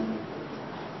yang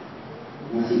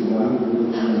ngasih uang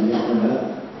untuk belanja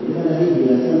produk, itu kan tadi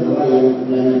dijelaskan bahwa yang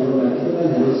belanja produk itu kan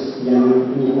harus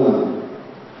yang punya uang.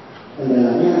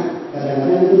 Kendalanya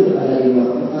kadang-kadang itu ada di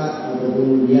luar kota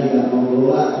ataupun dia nggak mau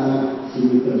keluar karena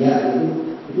sibuk kerja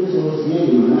itu solusinya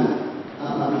gimana?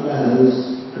 Apa kita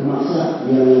harus memaksa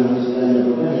dia yang harus belanja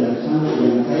produk yang sama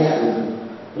yang kaya gitu?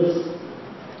 Terus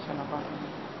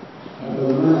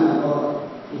atau mana atau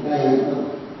kita yang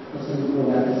pesen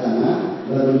produk ke sana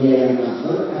baru dia yang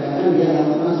transfer, kadang-kadang dia nggak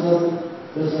mau transfer.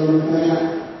 Terus kalau misalnya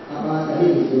apa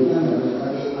tadi disebutkan harus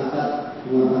pakai akad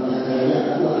pakai akarnya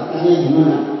atau akarnya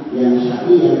gimana yang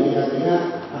syar'i yang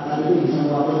kira-kira akad itu bisa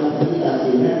mewakili akad kita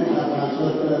sehingga kita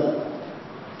transfer ke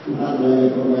tempat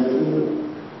belanja produk itu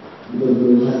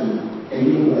betul-betul syar'i.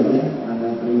 Ini itu aja.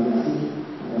 Terima kasih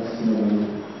atas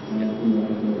semuanya.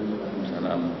 Assalamualaikum.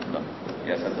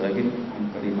 Ya satu lagi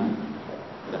yang kelima.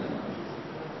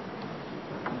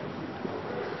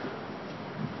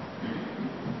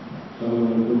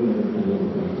 Assalamualaikum warahmatullahi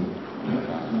wabarakatuh.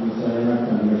 Nama saya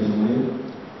Tanya Ismail.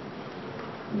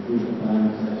 Itu pertanyaan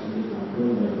saya sedikit makro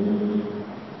dari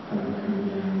pertanyaan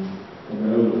yang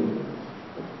terdahulu.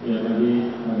 Ya tadi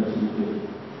ada sedikit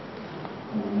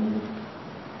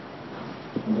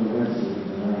kontroversi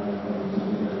antara orang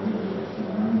Syariah dan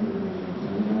sekarang dengan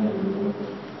Syariah yang umat.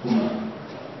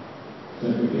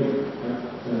 Saya pikir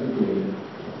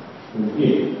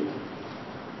mungkin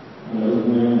ada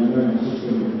hubungan dengan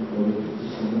sistem politik,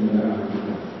 sistem negara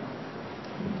kita.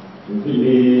 Mungkin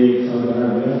di Saudi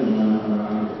Arabia dengan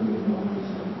Muhammad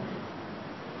SAW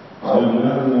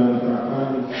benar-benar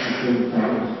menerapkan sistem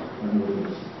syariah dan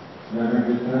politik. Sedangkan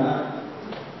kita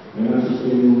dengan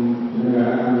sistem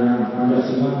kenegaraan yang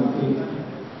Pancasila mungkin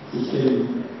sistem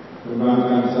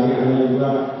perbankan syariahnya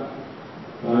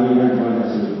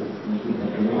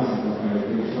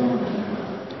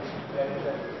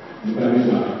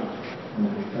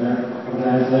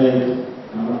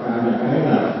apakah ada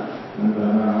kaitan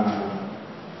antara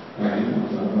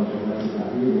masalah kontroversi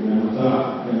tadi dengan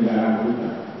masalah kenegaraan kita?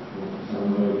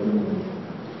 Assalamualaikum.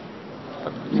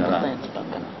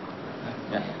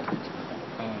 Ya.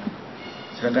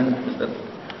 Silakan Ustaz.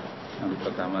 Yang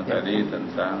pertama tadi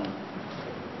tentang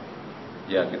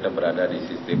ya kita berada di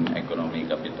sistem ekonomi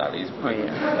kapitalis. Oh iya.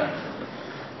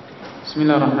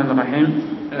 Bismillahirrahmanirrahim.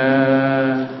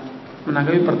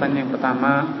 Menanggapi pertanyaan yang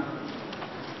pertama,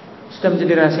 sudah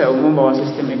menjadi rahasia umum bahwa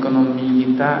sistem ekonomi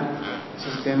kita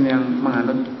sistem yang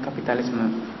menganut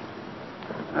kapitalisme.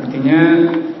 Artinya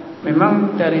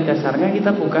memang dari dasarnya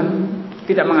kita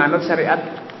tidak menganut syariat,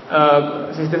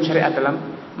 sistem syariat dalam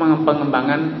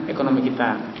pengembangan ekonomi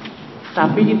kita.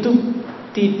 Tapi itu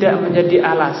tidak menjadi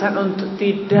alasan untuk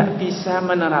tidak bisa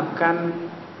menerapkan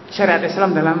syariat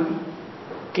Islam dalam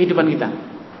kehidupan kita.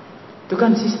 Itu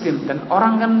kan sistem, dan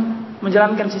orang kan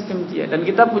menjalankan sistem dia, dan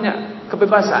kita punya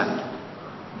kebebasan,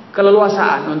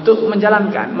 keleluasaan untuk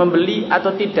menjalankan, membeli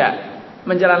atau tidak,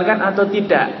 menjalankan atau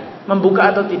tidak,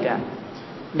 membuka atau tidak.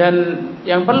 Dan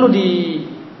yang perlu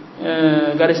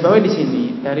garis bawahi di sini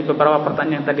dari beberapa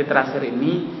pertanyaan tadi terakhir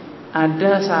ini,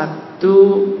 ada satu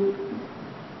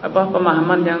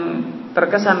pemahaman yang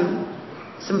terkesan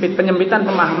sempit, penyempitan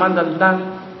pemahaman tentang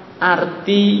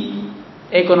arti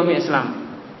ekonomi Islam.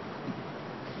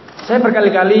 Saya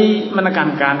berkali-kali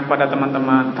menekankan kepada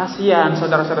teman-teman, kasihan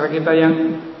saudara-saudara kita yang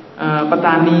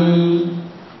petani,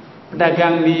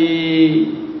 pedagang di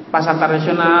pasar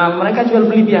tradisional, mereka jual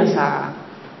beli biasa.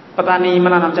 Petani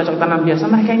menanam cocok tanam biasa,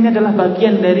 mereka ini adalah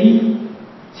bagian dari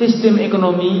sistem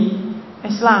ekonomi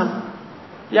Islam.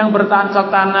 Yang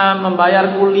bercocok tanam,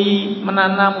 membayar kuli,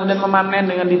 menanam, kemudian memanen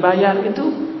dengan dibayar, itu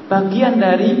bagian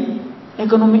dari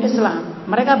ekonomi Islam.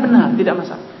 Mereka benar, tidak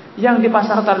masalah. Yang di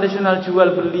pasar tradisional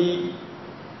jual beli,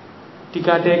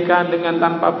 digadekan dengan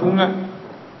tanpa bunga,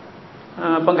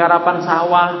 penggarapan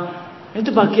sawah,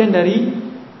 itu bagian dari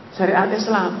syariat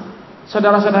Islam.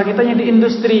 Saudara-saudara kita yang di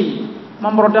industri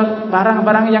memproduk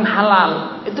barang-barang yang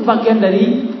halal, itu bagian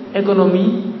dari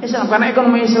ekonomi Islam. Karena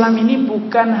ekonomi Islam ini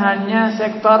bukan hanya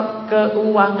sektor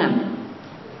keuangan.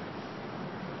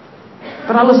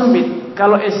 Terlalu sempit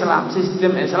kalau Islam,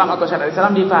 sistem Islam atau syariat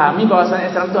Islam dipahami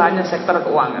bahwasanya Islam itu hanya sektor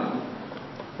keuangan.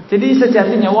 Jadi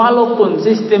sejatinya walaupun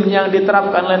sistem yang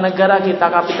diterapkan oleh negara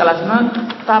kita kapitalisme,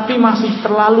 tapi masih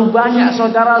terlalu banyak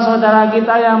saudara-saudara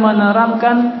kita yang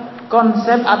menerapkan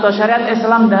konsep atau syariat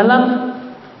Islam dalam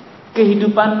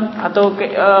kehidupan atau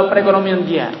perekonomian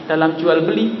dia, dalam jual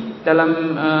beli,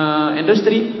 dalam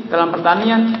industri, dalam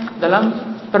pertanian, dalam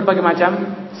berbagai macam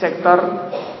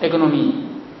sektor ekonomi.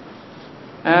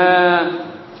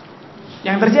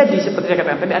 Yang terjadi seperti saya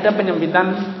katakan tadi, ada penyempitan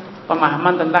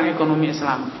pemahaman tentang ekonomi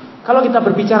Islam. Kalau kita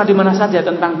berbicara di mana saja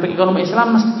tentang ekonomi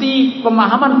Islam, mesti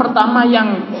pemahaman pertama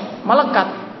yang melekat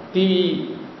di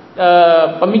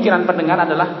pemikiran pendengar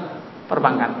adalah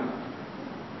perbankan.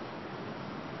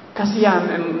 Kasihan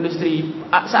industri,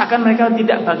 seakan mereka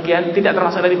tidak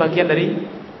termasuk dari bagian dari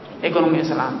ekonomi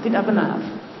Islam. Tidak benar.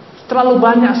 Terlalu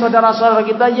banyak saudara-saudara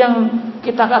kita yang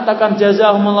kita katakan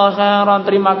jazakumullah khairan,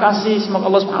 terima kasih, semoga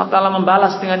Allah Subhanahu wa taala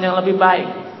membalas dengan yang lebih baik,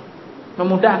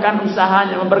 memudahkan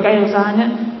usahanya, memberkahi usahanya,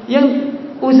 yang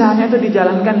usahanya itu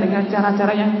dijalankan dengan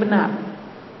cara-cara yang benar.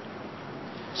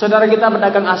 Saudara kita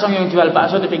pedagang asong yang jual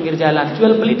bakso di pinggir jalan,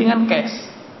 jual beli dengan cash,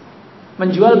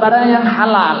 menjual barang yang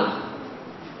halal,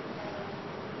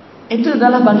 itu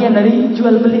adalah bagian dari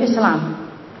jual beli Islam.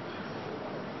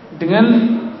 Dengan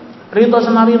ridho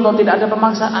sama ridho, tidak ada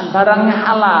pemaksaan, barangnya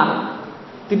halal,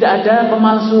 tidak ada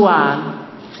pemalsuan,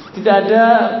 tidak ada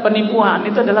penipuan.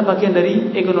 Itu adalah bagian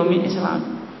dari ekonomi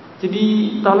Islam.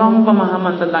 Jadi tolong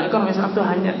pemahaman tentang ekonomi Islam itu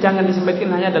jangan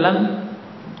disempitkan hanya dalam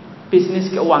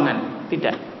bisnis keuangan.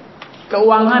 Tidak.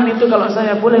 Keuangan itu kalau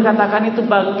saya boleh katakan itu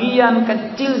bagian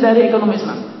kecil dari ekonomi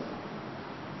Islam.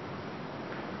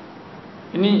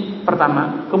 Ini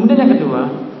pertama. Kemudian yang kedua,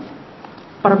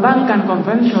 perbankan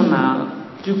konvensional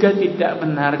juga tidak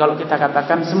benar kalau kita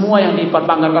katakan semua yang di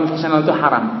perbankan konvensional itu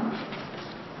haram.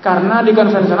 Karena di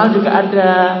konvensional juga ada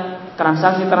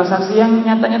transaksi-transaksi yang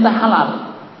nyata-nyata halal.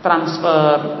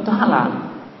 Transfer itu halal.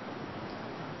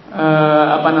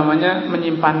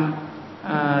 Menyimpan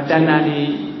dana di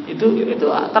itu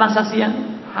transaksi yang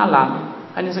halal.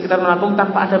 Hanya sekedar menabung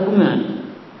tanpa ada bunga.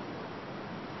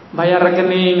 Bayar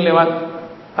rekening lewat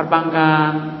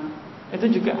perbankan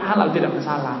itu juga halal, tidak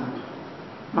masalah.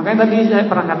 Makanya tadi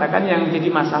saya pernah katakan yang jadi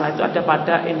masalah itu ada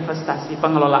pada investasi,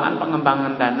 pengelolaan,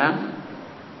 pengembangan dana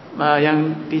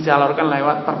yang disalurkan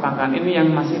lewat perbankan. Ini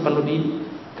yang masih perlu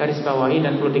digarisbawahi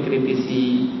dan perlu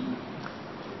dikritisi.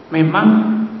 Memang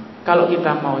kalau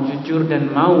kita mau jujur dan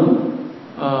mau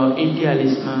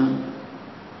idealisme.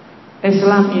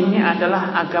 Islam ini adalah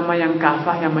agama yang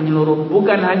kafah, yang menyeluruh,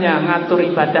 bukan hanya ngatur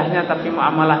ibadahnya tapi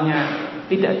muamalahnya.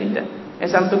 Tidak.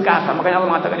 Islam itu kafah. Makanya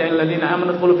Allah mengatakan ya ayyuhalladzina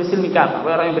amanu dkhulu fis silmi kafah.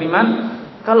 Orang yang beriman,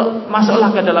 kalau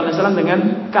masuklah ke dalam Islam dengan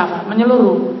kafah,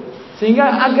 menyeluruh.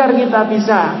 Sehingga agar kita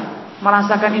bisa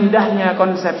merasakan indahnya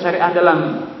konsep syariah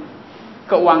dalam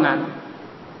keuangan,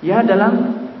 ya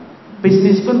dalam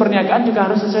bisnis pun, perniagaan juga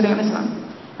harus sesuai dengan Islam.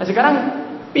 Nah sekarang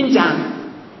pincang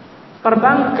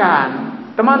perbankan,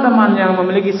 teman-teman yang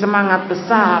memiliki semangat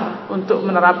besar untuk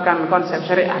menerapkan konsep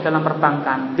syariah dalam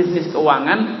perbankan, bisnis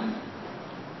keuangan,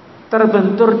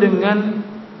 terbentur dengan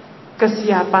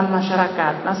kesiapan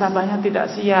masyarakat. Nasabahnya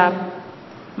tidak siap.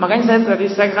 Makanya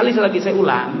saya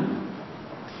ulang,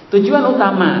 tujuan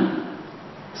utama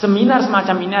seminar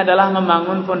semacam ini adalah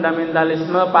membangun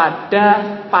fundamentalisme pada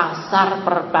pasar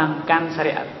perbankan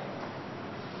syariat.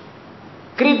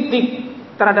 Kritik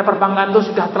terhadap perbankan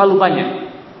itu sudah terlalu banyak.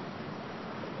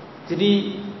 Jadi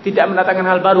tidak mendatangkan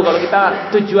hal baru kalau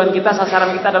tujuan kita,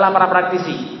 sasaran kita adalah para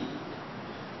praktisi.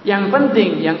 Yang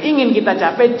penting, yang ingin kita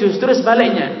capai justru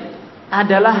sebaliknya,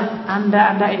 adalah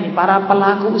Anda ini, para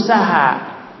pelaku usaha.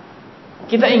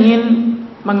 Kita ingin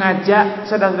mengajak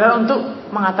saudara-saudara untuk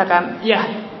mengatakan, ya,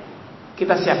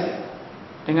 kita siap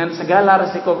dengan segala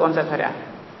resiko konsep syariah.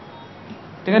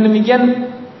 Dengan demikian,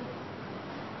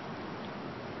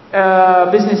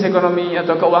 bisnis ekonomi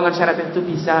atau keuangan syariat itu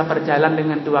bisa berjalan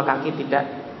dengan dua kaki, tidak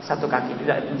satu kaki,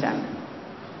 tidak pincang.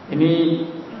 Ini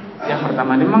yang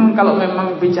pertama. Memang kalau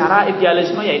memang bicara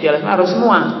idealisme, ya idealisme harus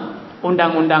semua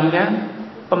undang-undangnya,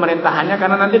 pemerintahannya,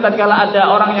 karena nanti tatkala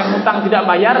ada orang yang hutang tidak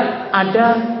bayar,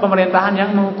 ada pemerintahan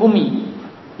yang menghukumi,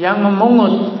 yang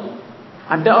memungut,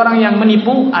 ada orang yang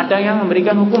menipu, ada yang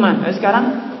memberikan hukuman. Nah, sekarang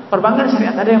perbankan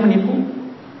syariat ada yang menipu,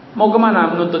 mau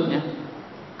kemana menuntutnya?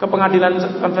 Ke pengadilan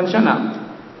konvensional?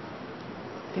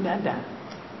 Tidak ada.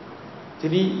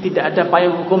 Jadi tidak ada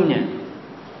payung hukumnya.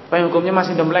 Payung hukumnya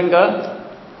masih dompleng ke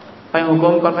payung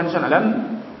hukum konvensional dan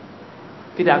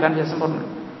tidak akan bisa sempurna.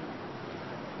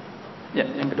 Ya,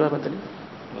 yang kedua apa tadi?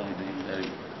 Dari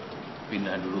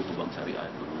pindah dulu ke bank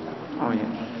syariah dulu. Oh ya.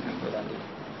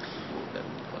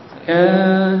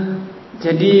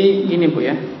 Jadi gini Bu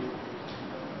ya.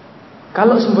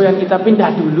 Kalau semboyan kita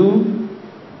pindah dulu,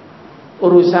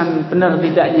 urusan benar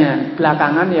tidaknya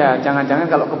belakangan, ya jangan-jangan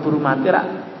kalau keburu mati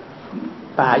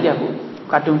bahaya Bu.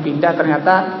 Kadung pindah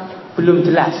ternyata belum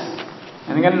jelas.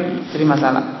 Ini kan jadi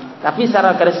masalah. Tapi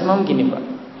secara garis umum gini Pak,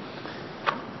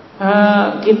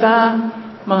 kita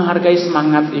menghargai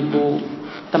semangat Ibu,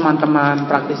 teman-teman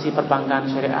praktisi perbankan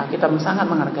syariah. Kita sangat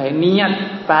menghargai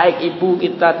niat baik Ibu,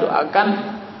 kita doakan,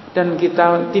 dan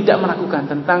kita tidak meragukan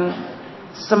tentang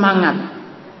semangat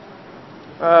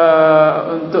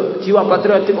untuk jiwa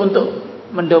patriotik untuk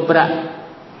mendobrak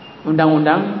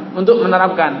undang-undang, untuk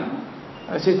menerapkan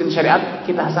sistem syariat.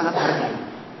 Kita sangat hargai.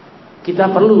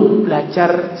 Kita perlu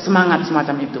belajar semangat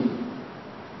semacam itu.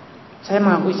 Saya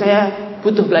mengakui saya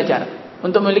butuh belajar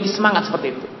untuk memiliki semangat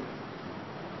seperti itu,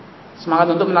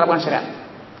 semangat untuk menerapkan syariat.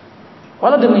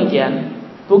 Walau demikian,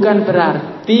 bukan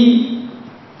berarti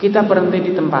kita berhenti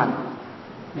di tempat,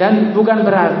 dan bukan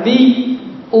berarti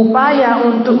upaya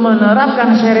untuk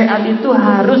menerapkan syariat itu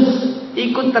harus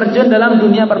ikut terjun dalam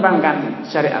dunia perbankan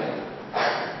syariat.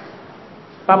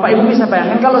 Bapak Ibu bisa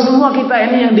bayangkan kalau semua kita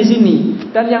ini yang di sini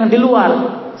dan yang di luar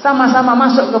sama-sama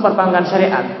masuk ke perbankan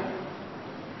syariat,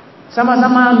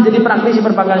 sama-sama menjadi praktisi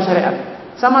perbankan syariat,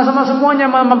 sama-sama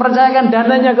semuanya mempercayakan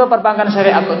dananya ke perbankan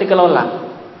syariat untuk dikelola.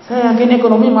 Saya yakin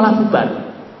ekonomi malah bubar.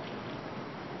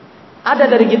 Ada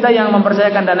dari kita yang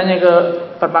mempercayakan dananya ke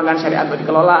perbankan syariat untuk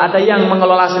dikelola, ada yang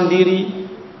mengelola sendiri.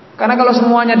 Karena kalau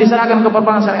semuanya diserahkan ke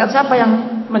perbankan syariat, siapa yang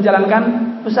menjalankan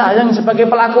usaha? Yang sebagai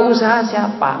pelaku usaha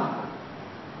siapa?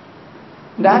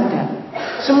 Tidak ada.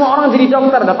 Semua orang jadi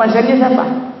dokter, pasiennya siapa?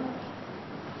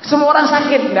 Semua orang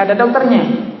sakit, tidak ada dokternya,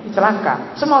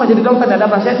 celaka. Semua orang jadi dokter, tidak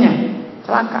ada pasiennya,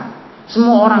 celaka.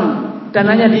 Semua orang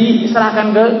dananya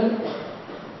diserahkan ke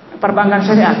perbankan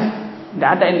syariat, tidak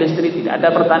ada industri, tidak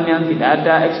ada pertanian, tidak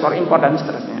ada ekspor impor dan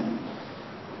seterusnya.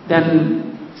 Dan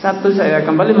satu, saya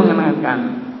kembali mengenalkan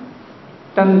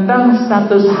tentang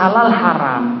status halal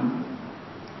haram.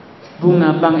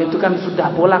 Bunga bank itu kan sudah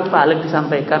bolak-balik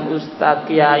disampaikan Ustadz,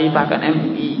 Kiai, bahkan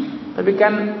MUI. Tapi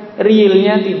kan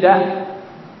realnya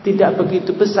tidak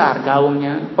begitu besar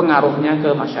gaungnya, pengaruhnya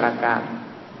ke masyarakat.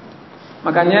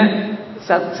 Makanya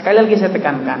sekali lagi saya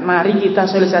tekankan, mari kita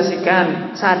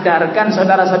sosialisasikan, sadarkan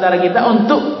saudara-saudara kita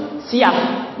untuk siap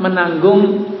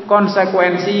menanggung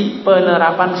konsekuensi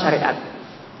penerapan syariat.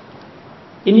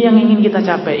 Ini yang ingin kita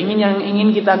capai, yang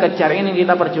ingin kita kejar, ingin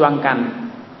kita perjuangkan.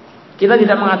 Kita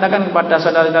tidak mengatakan kepada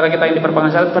saudara-saudara kita yang di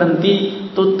perbankan syariah berhenti,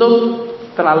 tutup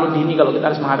terlalu dini kalau kita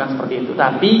harus mengatakan seperti itu.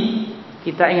 Tapi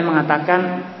kita ingin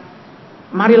mengatakan,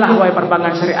 marilah wahai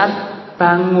perbankan syariat,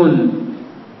 bangun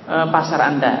pasar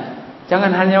Anda.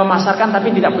 Jangan hanya memasarkan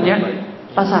tapi tidak punya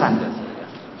pasaran.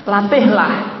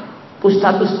 Latihlah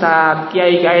ustadz-ustadz,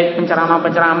 kiai-kiai,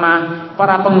 penceramah-penceramah,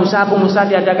 para pengusaha-pengusaha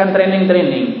diadakan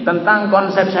training-training tentang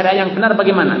konsep syariah yang benar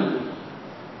bagaimana.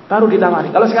 Baru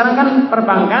ditawari. Kalau sekarang kan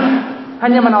perbankan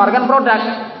hanya menawarkan produk,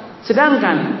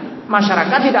 sedangkan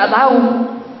masyarakat tidak tahu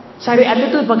syariat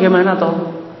itu bagaimana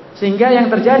toh. Sehingga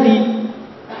yang terjadi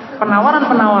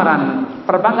penawaran-penawaran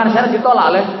perbankan syariat ditolak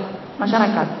oleh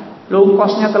masyarakat. Low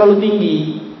cost-nya terlalu tinggi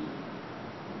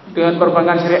dengan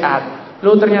perbankan syariat.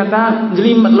 Loh ternyata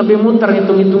jelimet, lebih muter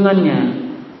hitung-hitungannya.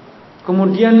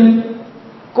 Kemudian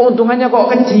keuntungannya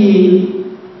kok kecil.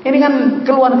 Ini kan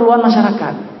keluhan-keluhan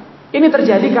masyarakat. Ini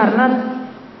terjadi karena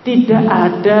tidak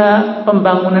ada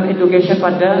pembangunan education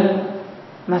pada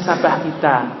nasabah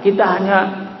kita. Kita hanya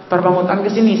berbangunan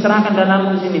ke sini, serahkan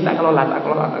dana ke sini, tak kelola.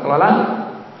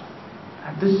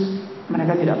 Terus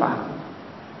mereka tidak paham.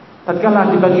 Tatkala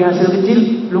dibagi hasil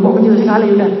kecil, lu kok kecil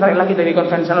sekali, udah tarik lagi dari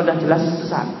konvensional, udah jelas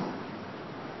sesat.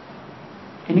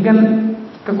 Ini kan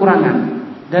kekurangan.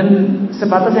 Dan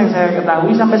sebatas yang saya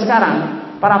ketahui sampai sekarang,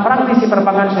 para praktisi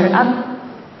perbankan syariat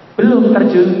belum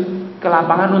terjun ke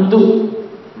lapangan untuk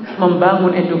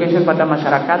membangun education pada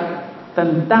masyarakat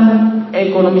tentang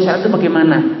ekonomi syariat itu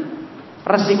bagaimana,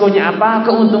 resikonya apa,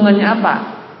 keuntungannya apa,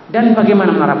 dan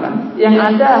bagaimana menerapkan. Yang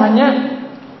ada hanya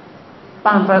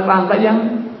pamflet-pamflet yang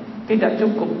tidak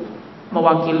cukup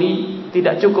mewakili,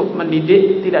 tidak cukup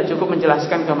mendidik, tidak cukup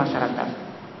menjelaskan ke masyarakat.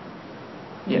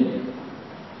 Ya.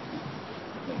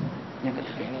 Yang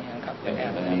ketiga ini yang KPR.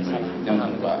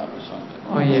 Jangan lupa.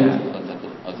 Oh iya.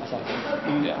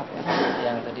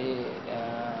 Yang tadi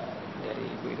dari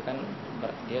ibu itu kan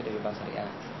dia dari bank syariah.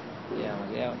 Ya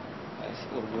maksudnya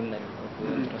urban dari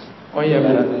urban terus. Oh iya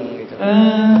Bu. Gitu.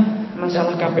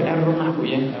 Masalah KPR rumah Bu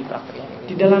ya.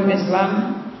 Di dalam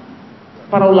Islam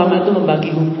para ulama itu membagi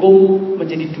hukum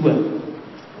menjadi dua.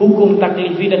 Hukum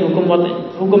taklifi dan hukum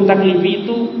wad'i. Hukum taklifi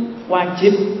itu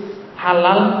wajib,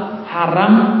 halal,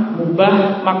 haram,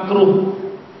 mubah, makruh.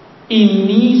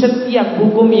 Ini setiap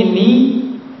hukum ini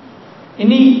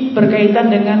berkaitan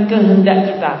dengan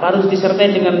kehendak kita, harus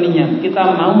disertai dengan niat. Kita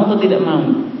mau atau tidak mau.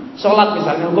 Sholat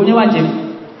misalnya hukumnya wajib.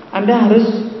 Anda harus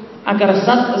agar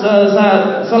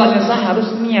sholatnya sah harus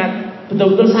niat,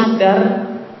 betul-betul sadar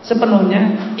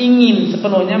sepenuhnya, ingin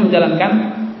sepenuhnya menjalankan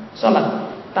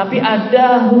sholat. Tapi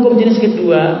ada hukum jenis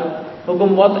kedua,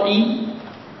 hukum wad'i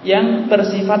yang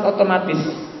bersifat otomatis.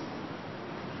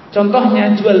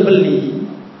 Contohnya jual beli,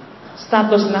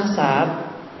 status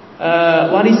nasab,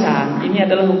 warisan. Ini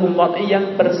adalah hukum wad'i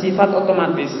yang bersifat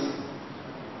otomatis.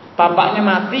 Bapaknya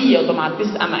mati, ya otomatis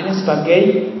anaknya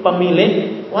sebagai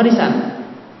pemilik warisan.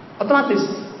 Otomatis.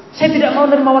 Saya tidak mau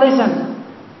menerima warisan,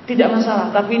 tidak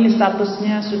masalah. Tapi ini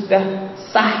statusnya sudah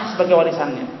sah sebagai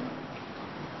warisannya.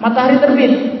 Matahari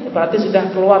terbit, berarti sudah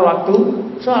keluar waktu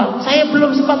sholat. Saya belum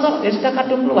sempat sholat, ya sudah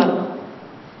kadung keluar.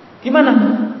 Gimana?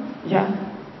 Ya,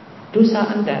 dosa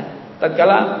Anda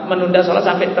tatkala menunda sholat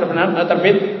sampai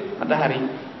terbit matahari.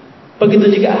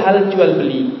 Begitu juga hal jual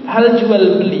beli. Hal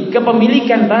jual beli,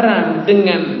 kepemilikan barang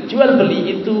dengan jual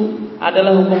beli itu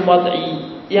adalah hukum wad'i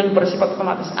yang bersifat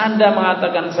otomatis. Anda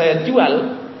mengatakan saya jual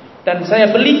dan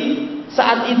saya beli,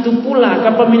 saat itu pula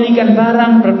kepemilikan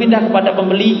barang berpindah kepada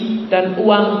pembeli dan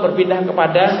uang berpindah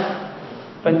kepada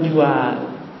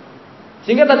penjual.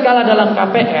 Sehingga tatkala dalam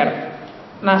KPR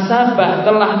nasabah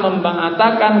telah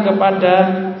mengatakan kepada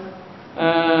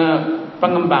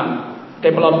pengembang,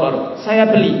 developer, saya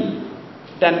beli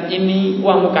dan ini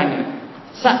uang mukanya.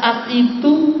 Saat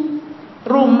itu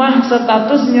rumah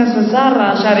statusnya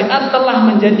secara syariat telah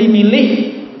menjadi milik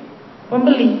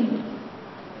pembeli.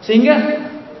 Sehingga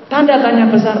tanda tanya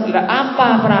besar, apa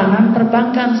peranan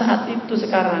perbankan saat itu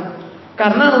sekarang?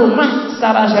 Karena rumah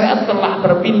secara syariat telah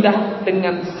berpindah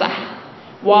dengan sah,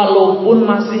 walaupun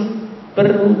masih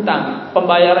berhutang,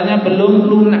 pembayarannya belum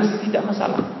lunas, tidak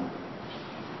masalah.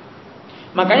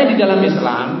 Makanya di dalam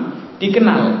Islam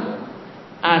dikenal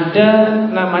ada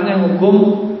namanya hukum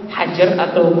hajar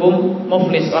atau hukum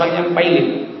muflis, orang yang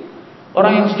pailit.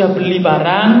 Orang yang sudah beli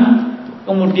barang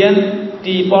kemudian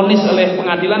divonis oleh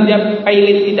pengadilan dia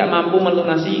pailit, tidak mampu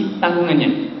melunasi tanggungannya.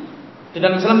 Di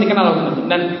dalam Islam dikenal hukum itu.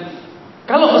 Dan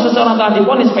kalau seseorang telah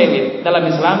divonis pailit dalam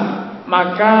Islam,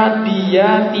 maka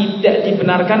dia tidak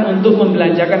dibenarkan untuk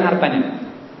membelanjakan hartanya,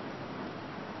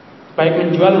 baik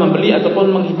menjual, membeli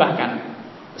ataupun menghibahkan.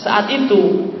 Saat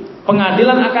itu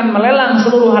pengadilan akan melelang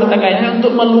seluruh harta kekayaannya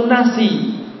untuk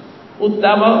melunasi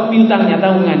utama piutangnya,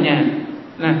 tanggungannya.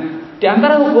 Nah, di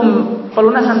antara hukum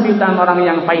pelunasan piutang orang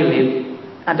yang pailit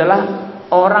adalah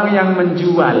orang yang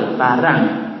menjual barang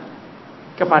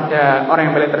kepada orang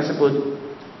yang pailit tersebut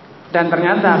dan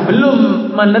ternyata belum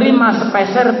menerima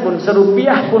sepeser pun,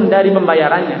 serupiah pun dari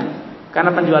pembayarannya,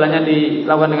 karena penjualannya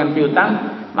dilakukan dengan piutang,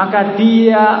 maka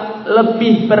dia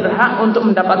lebih berhak untuk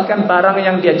mendapatkan barang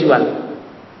yang dia jual.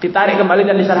 Ditarik kembali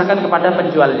dan diserahkan kepada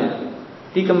penjualnya,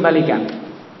 dikembalikan.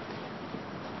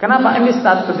 Kenapa ini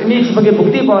status? Ini sebagai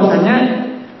bukti bahwasanya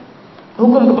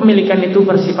hukum kepemilikan itu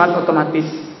bersifat otomatis.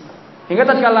 Hingga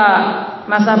tatkala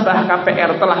nasabah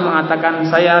KPR telah mengatakan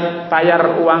saya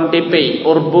bayar uang DP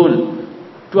Urbun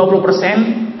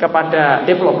 20% kepada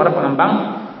developer pengembang,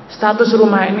 status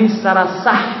rumah ini secara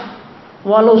sah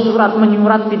walau surat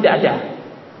menyurat tidak ada.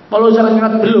 Walau surat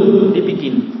menyurat belum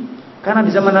dibikin. Karena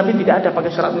di zaman Nabi tidak ada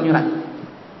pakai surat menyurat.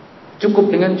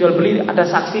 Cukup dengan jual beli, ada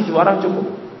saksi 2 orang cukup.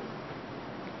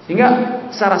 Sehingga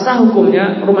secara sah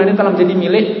hukumnya rumah ini telah menjadi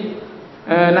milik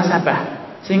nasabah.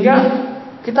 Sehingga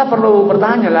kita perlu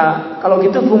bertanya lah, kalau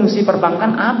gitu fungsi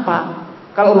perbankan apa?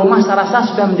 Kalau rumah secara sah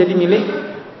sudah menjadi milik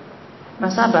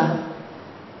nasabah,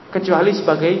 kecuali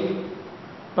sebagai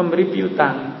pemberi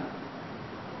piutang.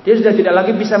 Dia sudah tidak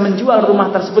lagi bisa menjual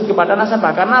rumah tersebut kepada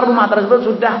nasabah, karena rumah tersebut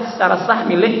sudah secara sah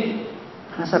milik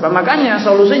nasabah. Makanya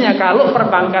solusinya kalau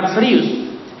perbankan serius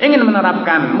ingin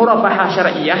menerapkan murabahah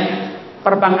syariah,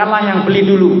 perbankanlah yang beli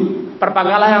dulu,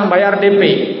 perbankanlah yang bayar DP,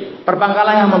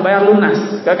 perbankanlah yang membayar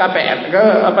lunas ke KPR, ke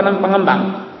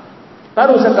pengembang.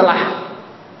 Baru setelah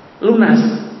lunas,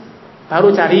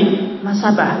 baru cari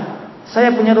nasabah.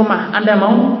 Saya punya rumah, Anda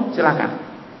mau?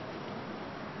 Silakan.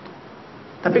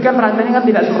 Tapi kan prakteknya kan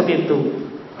tidak seperti itu.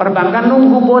 Perbankan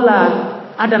nunggu bola,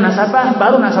 ada nasabah,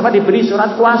 baru nasabah diberi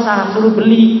surat kuasa, suruh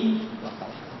beli,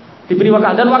 diberi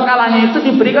wakal. Dan wakalahnya itu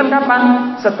diberikan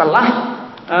kapan? Setelah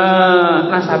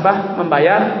nasabah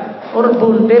membayar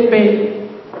urbun DP.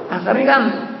 Akhirnya kan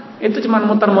itu cuma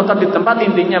muter-muter di tempat.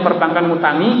 Intinya perbankan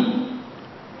ngutangi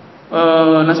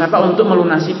nasabah untuk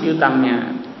melunasi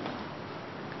piutangnya.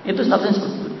 Itu statusnya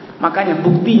seperti itu. Makanya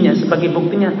buktinya, sebagai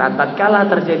buktinya tatkala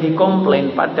terjadi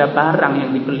komplain pada barang yang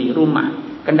dibeli,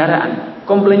 rumah, kendaraan,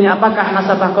 komplainnya apakah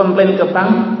nasabah komplain ke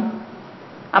bank?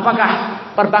 Apakah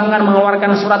perbankan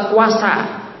mengeluarkan surat kuasa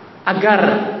agar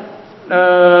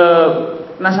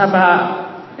nasabah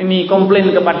ini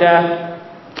komplain kepada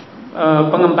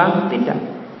pengembang? Tidak.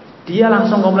 Dia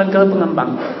langsung komplain ke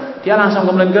pengembang. Dia langsung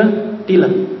komplain ke dealer.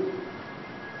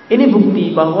 Ini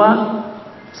bukti bahwa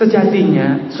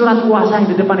sejatinya surat kuasa yang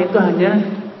di depan itu hanya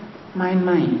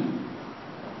main-main.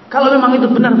 Kalau memang itu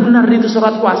benar-benar itu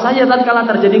surat kuasa, ya tatkala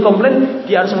terjadi komplain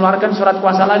dia harus mengeluarkan surat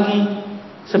kuasa lagi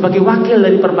sebagai wakil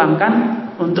dari perbankan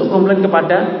untuk komplain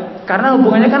kepada, karena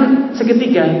hubungannya kan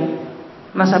segitiga.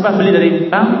 Nasabah beli dari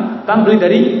bank, bank beli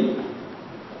dari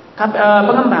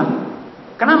pengembang.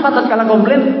 Kenapa tatkala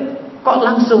komplain kok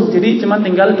langsung jadi cuma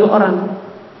tinggal 2 orang?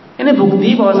 Ini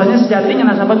bukti bahwasanya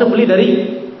sejatinya nasabah itu beli dari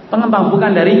pengembang,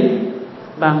 bukan dari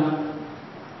bank.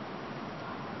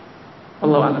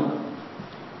 Wallahu a'lam.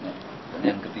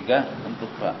 Yang ketiga untuk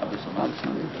Pak Abdul Somad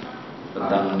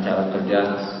tentang cara kerja.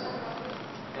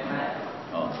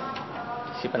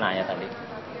 Si penanya tadi.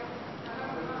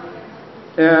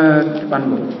 Depan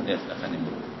Bu. Ya, silakan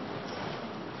Ibu.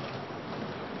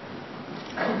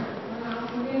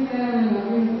 Mungkin saya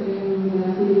menanggapi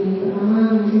menjelaskan ini. Pertama,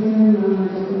 mungkin saya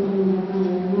mengajak untuk menggunakan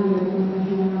dana dari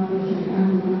konvensional atau syariah,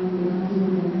 bukan menggunakan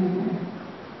sumber dana.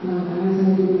 Karena saya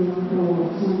juga memang pro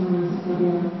sama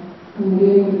sekalian.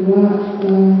 Kemudian yang kedua,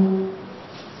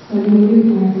 tadi mungkin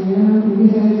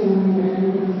saya cuma menyampaikan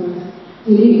yang jelas.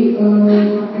 Jadi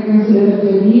praktek yang sudah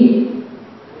terjadi,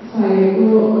 saya itu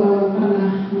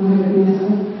pernah menghadapi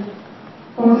masalah.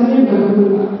 Prosesnya bukan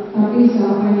berubah, tapi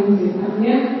secara financing.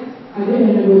 Artinya ada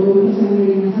dana 20%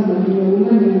 dari nasabah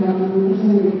digabungkan dengan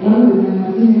 80% dari bank dengan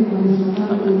margin yang harus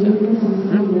maka kemudian kita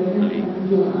sama-sama membayarkan kepada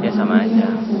penjual. Ya sama aja.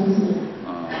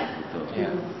 Ya.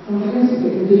 Prosesnya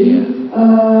seperti itu.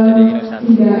 Jadi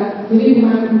tidak, jadi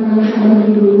bukan nasabah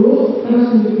dulu terus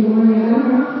menjadi kemana,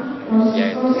 karena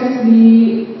proses di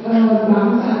bank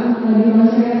saat di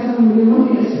masyarakat saat membeli rumah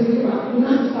tidak seperti itu Pak. Kita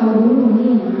harus tahu dulu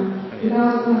maunya mana. Kita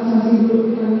harus transaksi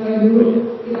dulu, kita mulai dulu,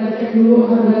 kita cek dulu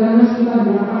harga tanah kita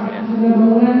berapa, harga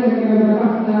bangunan kira-kira berapa,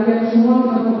 kita lihat semua,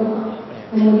 kita foto.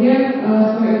 Kemudian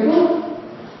setelah itu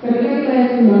ketika kita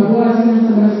yakin bahwa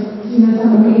si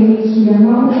nasabah ini sudah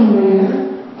mampu membayar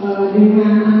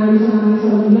dengan analisa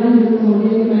lebih lanjut,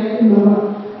 kemudian kita yakin bahwa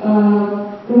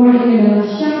rumah ini adalah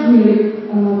syak milik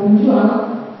penjual,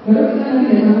 baru kita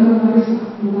nanti datang ke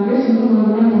notaris untuk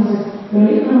melakukan proses.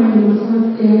 Balik nama yang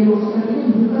dimaksudkan itu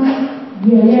bukan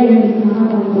biaya yang dikenakan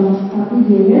oleh bank,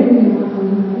 biaya yang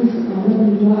otomatis kepada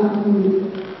penjual atau pembeli.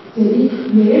 Jadi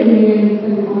biaya-biaya yang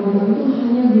diterima oleh bank itu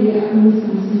hanya biaya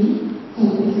administrasi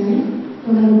 1%,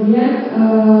 kemudian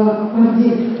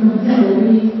margin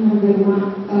dari harga rumah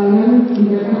yang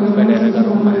diberikan oleh bank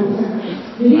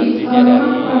 1,5%. Jadi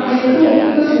pakainya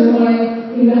itu kita sudah mulai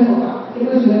pindah kok Pak.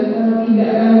 Kita sudah tidak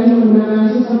lagi menggunakan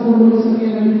sistem formulir seperti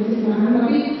yang tadi diceritakan,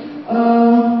 tapi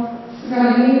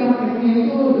sekarang ini paketnya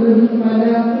itu lebih kepada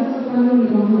kita setelah dulu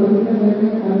uang baru kita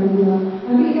berikan kepada penjual.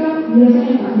 Nanti kita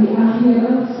biasanya Pak di akhir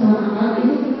setelah akad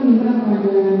itu kita minta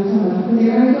kepada nasabah.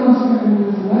 Ketika itu langsung ke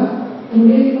nasabah,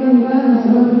 kemudian kita minta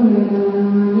nasabah untuk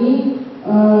menandatangani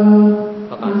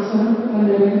transfer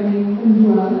kepada rekening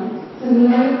penjual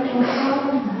senilai total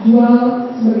jual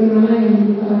sebagaimana yang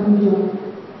diminta oleh penjual.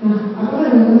 Nah, apakah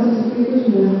dalam proses seperti itu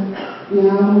sudah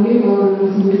ya mungkin kalau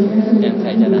sebelumnya sudah yang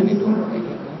saya jalani dulu kayak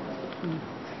gitu.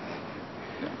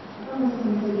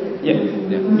 Ya,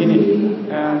 gini.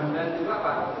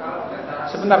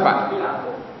 Sebentar Pak.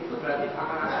 Itu berarti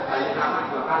akan ada balik nama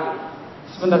 2 kali.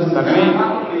 Sebentar. Ini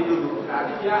beli dulu,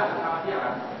 berarti dia sama dia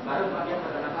kan. Baru kemudian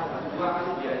pada nasabah 2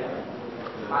 kali biaya.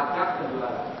 Pajak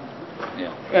penjualan.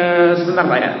 Sebentar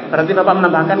Pak ya. Berarti Bapak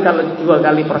menambahkan kalau 2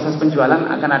 kali proses penjualan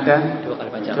akan ada 2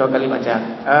 kali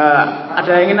pajak. Ada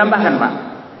yang ingin nambahkan Pak?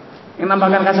 Yang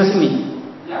nambahkan kasus ini?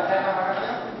 Ya, saya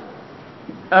tambahkan.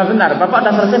 Benar, Bapak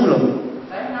sudah selesai belum?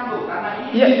 Saya nyambung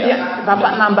karena ini. Iya.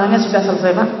 Bapak nambahnya sudah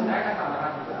selesai Pak? Saya akan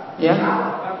tambahkan juga. Ya.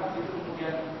 Kalau Bapak begitu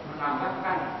kemudian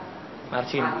menambahkan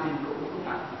margin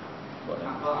keuntungan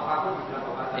atau apapun di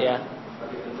dalam Bapak ya.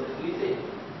 sebagai bentuk selisih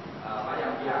apa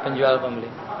yang dia penjual pembeli.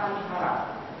 Apakah ini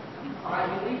haram? Apakah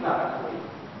ini riba?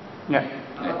 Enggak.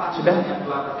 Sudah? 2%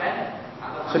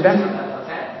 atau Sudah? 3%,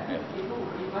 itu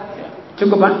riba.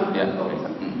 Cukup Pak? Ya.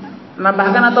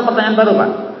 Nambahkan atau pertanyaan baru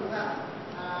Pak?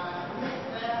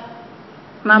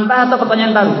 Nambah atau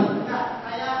pertanyaan baru?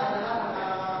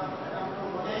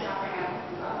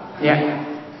 Ya.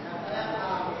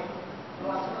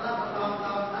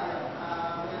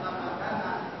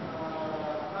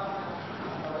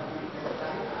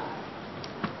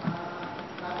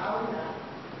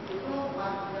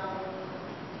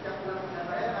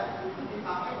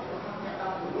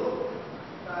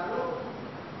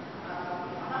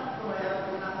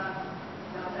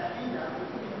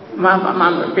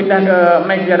 Maaf, pindah ke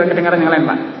mic biar kedengaran yang lain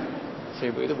Pak.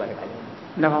 Si ibu itu balik aja.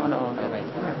 Enggak apa-apa.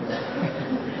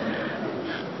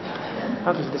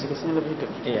 Bagus, diskusinya lebih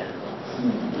hidup. Iya.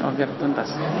 Biar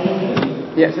tuntas.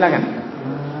 Ya, silakan.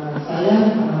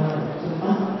 Saya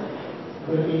sempat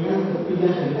berpindah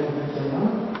dari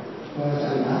konvensional ke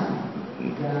syariah,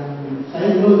 dan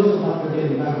saya dulu sempat kerja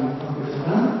di bank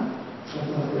konvensional,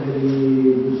 sempat kerja di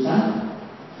bursa,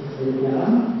 sesuai di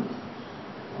dalam.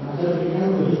 Saya berpikir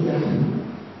berhijrah.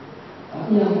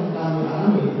 Tapi yang kami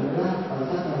alami adalah pada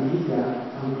saat kami hijrah,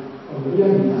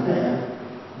 kemudian di sana ya,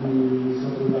 di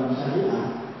suatu bank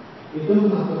syariah, itu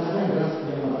melakukannya adalah seperti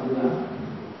yang Bapak bilang.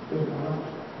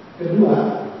 Kedua,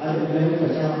 ada nilai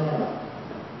kesehatan Pak.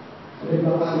 Ada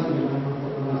 2 kali yang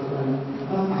melakukan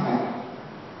akad.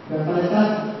 Dan pada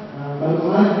saat baru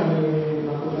kemarin kami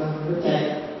melakukan ngecek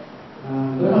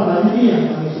berapa banyak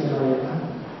yang kami sudah bayarkan.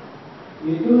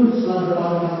 Itu setelah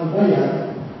berapa kami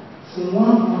bayar,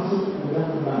 semua masuk ke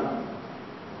dalam bank.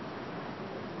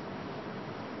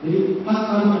 Jadi hak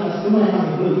kami atas semua yang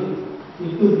kami beli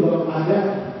itu belum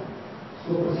ada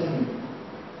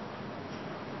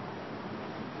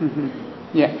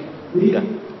 10%. Ya. Jadi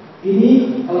ini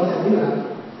kalau saya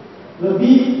bilang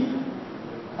lebih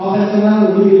konvensional,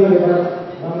 lebih daripada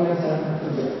bank yang saya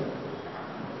kerja.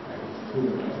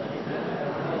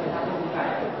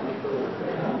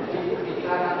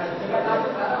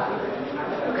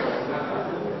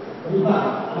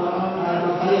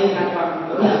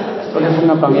 Sebagai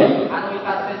pengembang ya.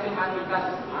 Anuitas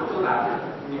aturan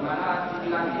di mana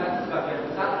cicilan kita sebagian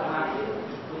besar otomatis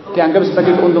Dianggap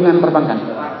sebagai keuntungan perbankan.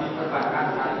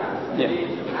 Ya.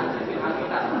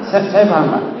 Saya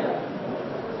paham Pak.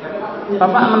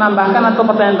 Bapak menambahkan atau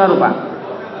pertanyaan baru Pak?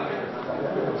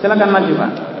 Silakan maju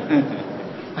Pak.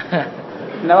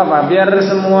 Tidak apa-apa, biar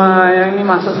semua yang ini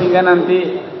masuk sehingga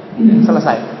nanti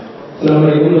selesai.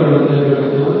 Assalamualaikum warahmatullahi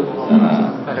wabarakatuh.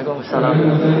 Waalaikumsalam.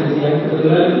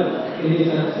 Kebetulan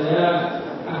ini saya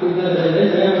aktivitas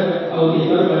saya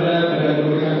auditor pada Badan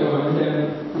Pemeriksa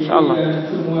Keuangan, dan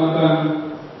semua bank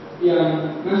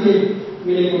yang masih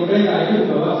milik pemerintah itu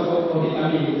dibawa ke audit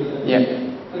kami gitu. Yeah.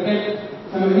 Terkait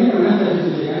sama ini pernah saya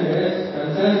diskusikan, dan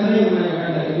saya sering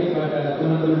menanyakan hal ini kepada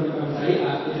teman-teman di bank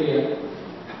syariah gitu ya.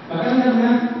 Bahkan saya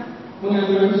pernah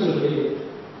mengajukan usul gitu.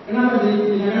 Kenapa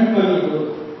ditindakan bank itu?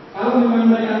 Kalau memang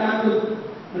mereka takut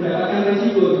mendapatkan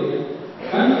resiko gitu ya,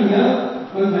 kami tinggal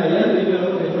bayar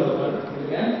developer, gitu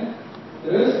kan?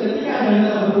 Terus ketika ada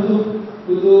nasabah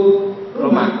butuh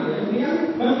rumah, ya, ini kan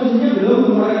posisinya belum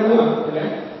mengeluarkan uang, gitu kan?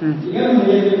 Sehingga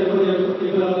membayar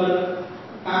developer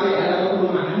KPR atau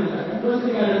perumahan, misalkan. Terus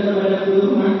ketika ada nasabah butuh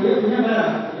rumah, dia punya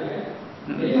barang, gitu kan?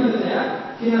 Jadi maksud saya,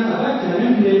 si nasabah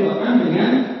jangan direpotkan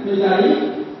dengan mencari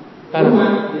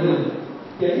rumah, gitu.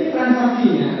 Jadi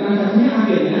transaksinya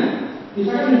akhirnya,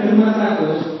 misalkan ada rumah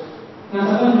 100,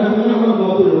 nasabah sudah punya uang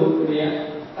 20, gitu ya.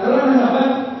 Taruhlah nasabah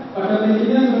pada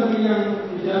prinsipnya seperti yang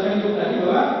dijelaskan itu tadi,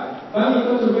 bahwa bank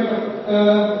ikut survei ke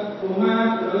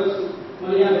rumah, terus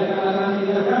melihat data transaksi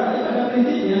berapa. Itu pada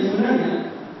prinsipnya sebenarnya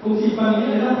fungsi bank ini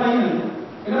adalah payment.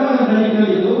 Kenapa saya berani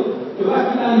bilang itu?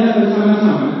 Coba kita lihat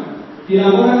bersama-sama di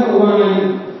laporan keuangan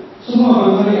semua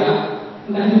bank syariah,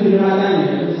 entah itu di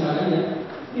nerakanya, misalkan ya,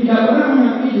 tidak pernah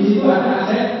mengakui di situ ada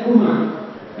aset rumah.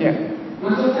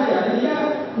 Maksud saya, ketika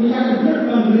misalkan dia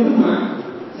bukan beli rumah,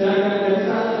 sedangkan dari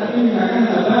 100 tadi misalkan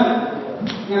nasabah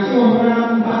ngasih uang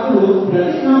peran 40,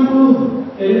 berarti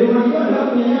 60 dari rumah itu adalah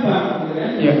punyanya bank, gitu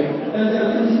kan? Dan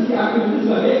seharusnya di situ diakui itu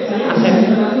sebagai saya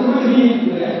investasi rumah ini,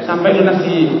 gitu kan? Sampai lunas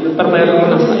terbayar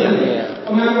lunas.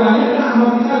 Pengakuannya adalah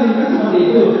amortisasi kan seperti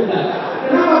itu. Nah,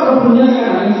 kenapa problemnya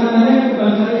sekarang? Misalnya ke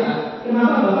bank syariah,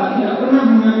 kenapa Bapak tidak pernah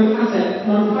mengakui aset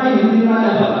non-payment di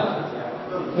neraca Bapak?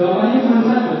 Jawabannya cuma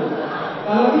satu.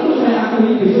 Kalau itu saya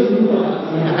akui, besok itu Bapak.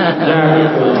 Ya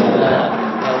gitu.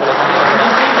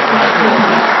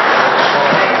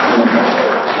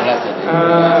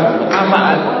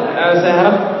 Saya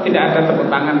harap tidak ada tepuk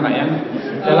tangan Pak ya.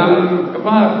 Dalam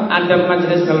adab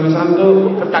majelis dalam Islam itu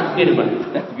bertakbir Pak.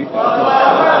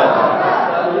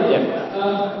 Ya.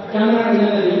 Karena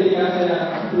tadi ketika saya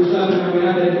berusaha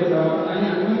menyampaikan dari beberapa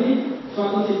pertanyaan, ini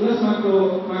suatu siklus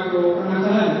makro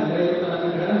permasalahan dari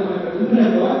negara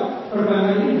kemudian bahwa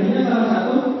perbankan ini hanya salah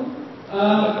satu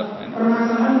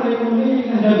permasalahan perekonomian yang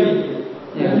kita hadapi.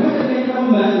 Dan memang ketika kita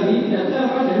membahas ini tidak bisa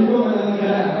lepas dari hukum tata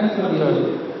negara kan seperti itu.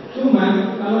 Cuman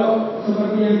kalau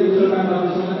seperti yang diusulkan Pak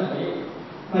Busman tadi,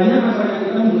 banyak masyarakat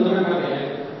kita membutuhkan KPR.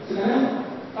 Sekarang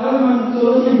kalau memang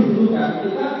solusi yang dibutuhkan,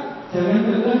 kita jangan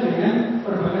terkesan dengan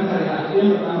perbankan syariah. Itu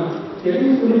yang pertama. Jadi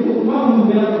meskipun mau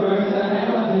membela perbankan syariah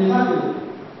hanya satu.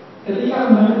 Ketika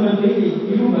undang-undang BI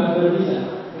dirubah baru bisa.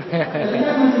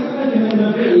 Ketika masih kita dengan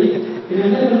undang BI, dengan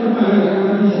saya perbankan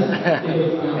akan bisa.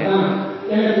 Itu pertama.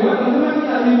 Yang kedua, bagaimana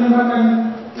kita menerapkan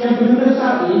yang benar-benar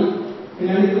syar'i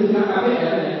dengan itu istilah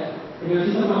KPR ya, dengan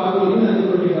sistem apapun itu nanti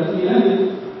perlu dibahas lebih lanjut.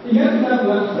 Tinggal kita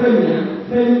buat frame-nya,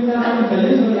 frame cara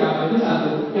kerjanya seperti apa, itu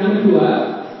satu. Yang kedua,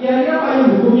 kira-kira payung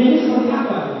hukumnya ini seperti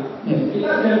apa?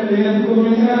 Kita dengan hukum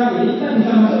yang sekarang ini, kita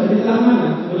bisa masuk dari celah mana?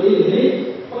 Seperti itu. Jadi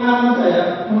pengalaman saya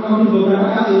mengaudit beberapa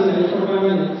kasus dari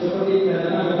perbankan seperti data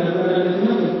darurat dan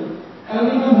macam-macam. Kalau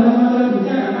kita bahas masalah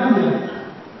kebijakan panjang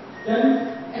dan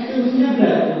eksekusinya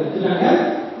berat. Sedangkan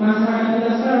masyarakat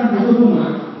kita sekarang butuh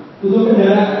rumah, butuh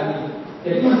kendaraan.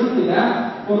 Jadi maksud kita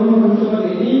forum-forum seperti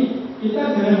ini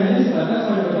kita jangan hanya sebatas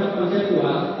pada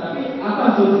konseptual, tapi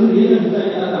apa solusi yang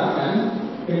bisa kita terapkan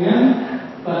dengan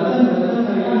batasan-batasan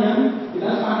syariah yang kita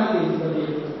sepakati seperti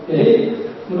itu. Jadi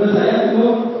menurut saya itu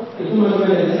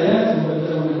masukan dari saya. Semoga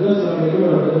bisa membantu. Assalamualaikum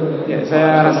warahmatullahi wabarakatuh. Ya,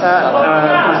 saya rasa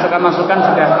masukan-masukan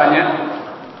sudah banyak.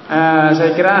 Saya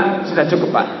kira sudah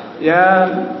cukup Pak. Ya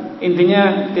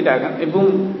intinya tidak. Ibu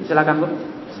silakan Bu.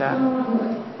 Bisa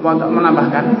untuk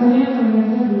menambahkan.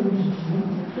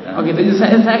 Oh gitu.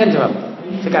 Saya akan jawab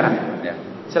sekarang.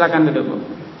 Silakan duduk Bu.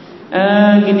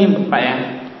 Gini Pak ya.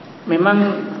 Memang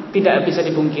tidak bisa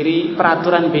dipungkiri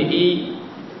peraturan BI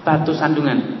batu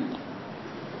sandungan.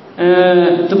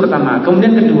 Itu pertama.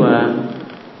 Kemudian kedua,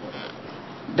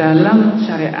 dalam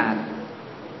syariat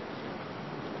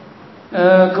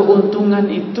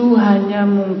keuntungan itu hanya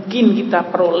mungkin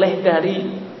kita peroleh dari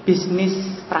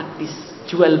bisnis praktis,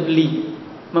 jual beli,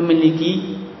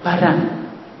 memiliki barang.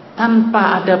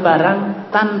 Tanpa ada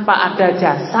barang, tanpa ada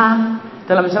jasa,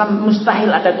 dalam Islam mustahil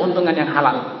ada keuntungan yang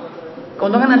halal.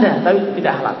 Keuntungan ada, tapi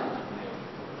tidak halal.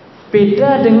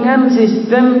 Beda dengan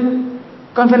sistem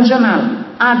konvensional.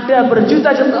 Ada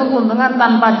berjuta-juta keuntungan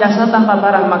tanpa jasa, tanpa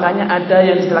barang. Makanya ada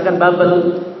yang istilahkan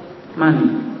bubble money,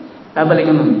 bubble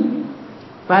economy.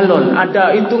 Balon,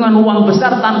 ada hitungan uang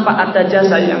besar tanpa ada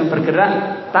jasa yang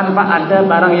bergerak, tanpa ada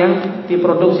barang yang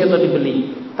diproduksi atau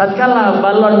dibeli. Tatkala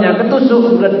balonnya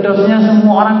ketusuk, meledosnya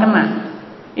semua orang kena.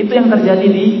 Itu yang terjadi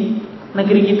di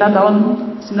negeri kita tahun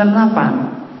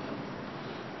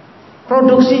 98.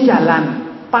 Produksi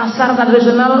jalan, pasar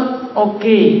tradisional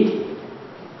oke.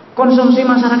 Konsumsi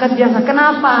masyarakat biasa.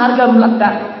 Kenapa harga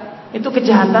meledak? Itu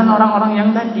kejahatan orang-orang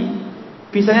yang tadi.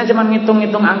 Bisanya cuma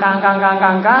ngitung-ngitung angka.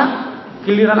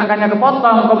 Giliran angkanya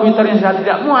kepotong, komputernya sudah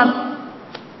tidak muat.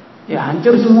 Ya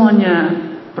hancur semuanya,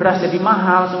 beras jadi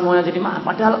mahal, semuanya jadi mahal.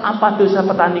 Padahal apa dosa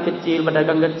petani kecil,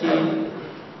 pedagang kecil?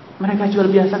 Mereka jual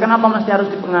biasa, kenapa masih harus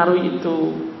dipengaruhi itu?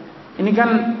 Ini kan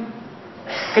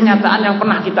kenyataan yang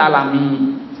pernah kita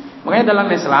alami. Makanya dalam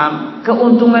Islam,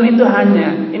 keuntungan itu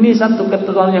hanya, ini satu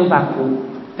ketentuan yang baku,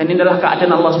 dan ini adalah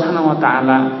keadaan Allah Subhanahu wa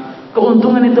taala.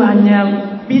 Keuntungan itu hanya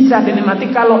bisa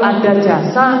dinikmati kalau ada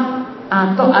jasa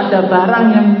atau ada barang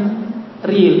yang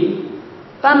real.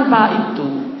 Tanpa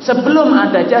itu, sebelum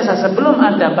ada jasa, sebelum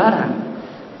ada barang,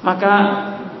 maka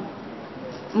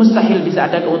mustahil bisa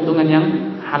ada keuntungan yang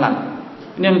halal.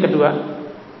 Ini yang kedua.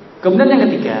 Kemudian yang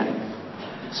ketiga,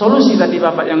 solusi tadi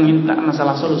Bapak yang minta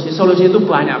masalah solusi. Solusi itu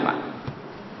banyak Pak.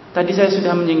 Tadi saya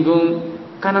sudah menyinggung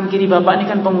kanan kiri Bapak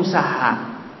ini kan pengusaha.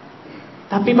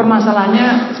 Tapi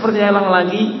permasalahannya seperti saya ulang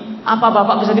lagi, apa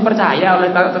Bapak bisa dipercaya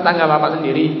oleh tetangga Bapak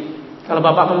sendiri? Kalau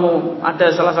Bapak mau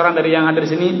ada salah seorang dari yang ada di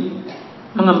sini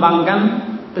mengembangkan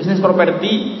bisnis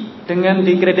properti dengan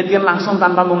dikreditkan langsung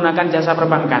tanpa menggunakan jasa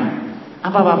perbankan,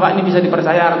 apa Bapak ini bisa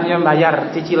dipercaya artinya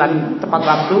bayar cicilan tepat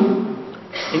waktu?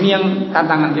 Ini yang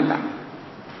tantangan kita.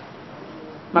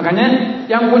 Makanya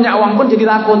yang punya uang pun jadi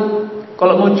takut.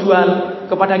 Kalau mau jual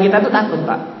kepada kita itu takut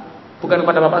Pak. Bukan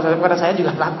kepada Bapak saya, kepada saya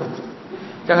juga takut.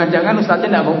 Jangan-jangan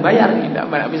ustadznya tidak mau bayar, tidak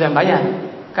bisa bayar,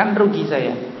 kan rugi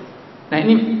saya. Nah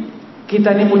ini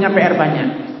kita ini punya PR banyak.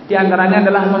 Di antaranya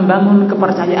adalah membangun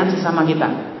kepercayaan sesama kita.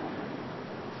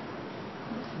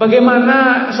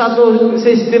 Bagaimana satu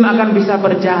sistem akan bisa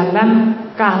berjalan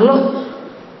kalau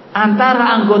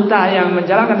antara anggota yang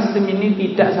menjalankan sistem ini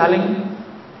tidak saling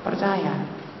percaya?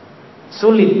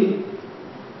 Sulit.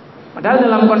 Padahal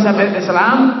dalam konsep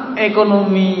Islam,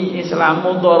 ekonomi Islam,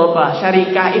 mudharabah,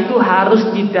 syarikah itu harus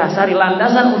didasari,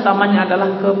 landasan utamanya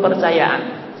adalah kepercayaan.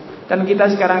 Dan kita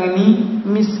sekarang ini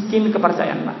miskin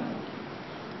kepercayaan Pak.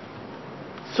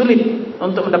 Sulit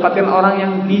untuk mendapatkan orang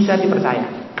yang bisa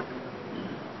dipercaya.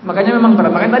 Makanya memang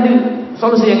makanya tadi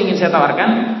solusi yang ingin saya tawarkan,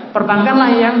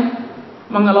 perbankanlah yang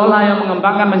mengelola, yang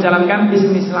mengembangkan, menjalankan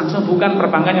bisnis langsung, bukan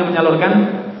perbankan yang menyalurkan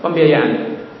pembiayaan.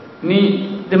 Ini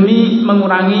demi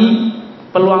mengurangi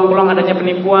peluang-peluang adanya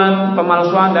penipuan,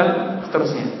 pemalsuan dan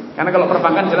seterusnya. Karena kalau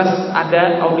perbankan jelas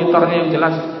ada auditornya yang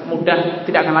jelas, mudah,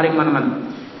 tidak akan lari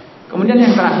kemana-mana. Kemudian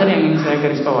yang terakhir yang ingin saya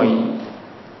garis bawahi,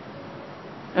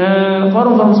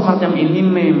 forum-forum semacam ini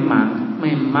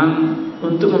memang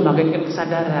untuk membangkitkan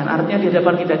kesadaran. Artinya di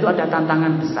hadapan kita itu ada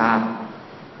tantangan besar,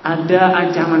 ada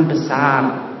ancaman besar.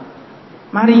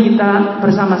 Mari kita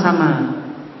bersama-sama.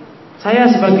 Saya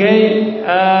sebagai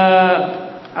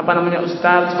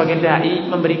ustadz, sebagai dai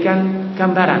memberikan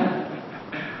gambaran.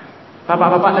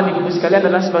 Bapak-bapak dan ibu-ibu sekalian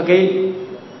adalah sebagai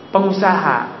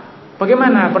pengusaha.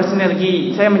 Bagaimana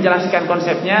bersinergi? Saya menjelaskan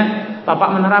konsepnya,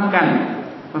 Bapak menerapkan,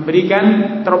 memberikan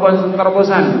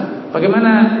terobosan.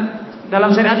 Bagaimana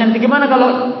dalam syariat yang gimana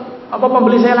kalau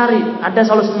pembeli saya lari? Ada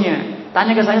solusinya.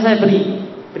 Tanya ke saya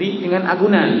beri dengan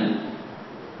agunan.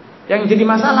 Yang jadi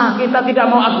masalah kita tidak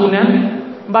mau agunan,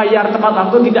 bayar tepat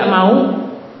waktu tidak mau.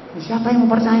 Siapa yang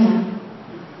mau percaya?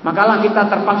 Makalah kita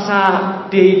terpaksa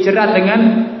dijerat dengan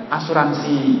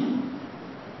asuransi,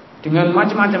 dengan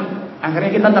macam-macam.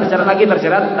 Akhirnya kita terjerat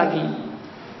lagi.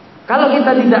 Kalau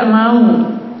kita tidak mau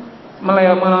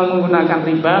menggunakan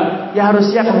riba, ya harus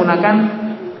siap menggunakan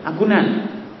agunan.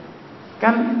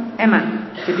 Kan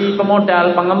enak. Jadi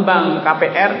pemodal, pengembang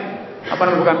KPR,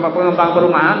 pengembang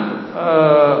perumahan,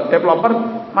 developer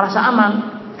merasa aman.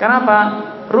 Kenapa?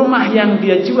 Rumah yang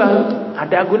dia jual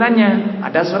ada agunannya,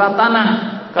 ada surat tanah.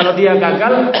 Kalau dia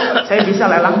gagal, saya bisa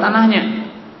lelang tanahnya.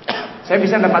 Saya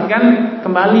bisa dapatkan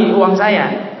kembali uang saya.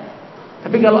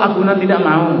 Tapi kalau agunan tidak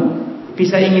mau,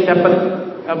 bisa ingin dapat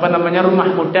rumah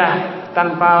mudah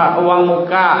tanpa uang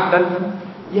muka, dan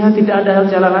ya tidak ada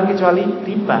jalan kecuali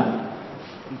riba.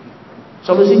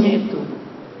 Solusinya itu.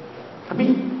 Tapi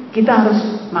kita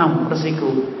harus mau resiko,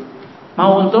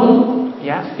 mau untung,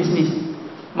 ya bisnis.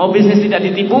 Mau bisnis tidak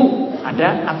ditipu,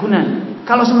 ada agunan.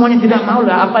 Kalau semuanya tidak mau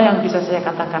lah, apa yang bisa saya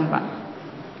katakan Pak?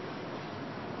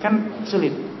 Kan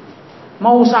sulit.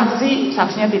 Mau saksi,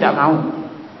 saksinya tidak mau.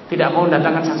 Tidak mau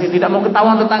datangkan saksi, tidak mau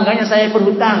ketahuan tetangganya saya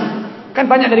berhutang.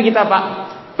 Kan banyak dari kita Pak,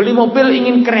 beli mobil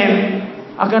ingin keren,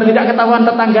 agar tidak ketahuan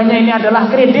tetangganya ini adalah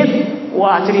kredit.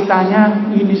 Wah ceritanya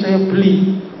ini saya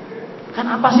beli. Kan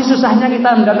apa sih susahnya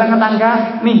kita mendatangkan tetangga?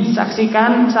 Nih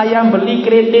saksikan saya beli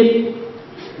kredit.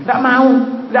 Tidak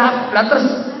mau. Lah terus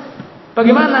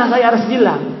bagaimana saya harus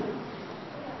bilang?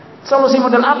 Solusi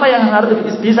model apa yang harus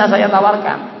bisa saya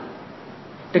tawarkan?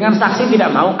 Dengan saksi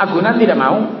tidak mau, agunan tidak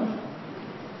mau.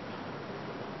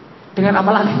 Dengan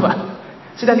apa lagi Pak?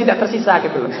 Sudah tidak tersisa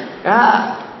gitu loh. Ya,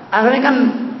 akhirnya kan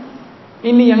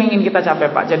Ini yang ingin kita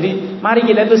capai, Pak. Jadi mari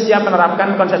kita itu siap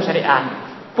menerapkan konsep syariah.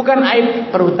 Bukan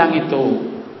aib berhutang itu.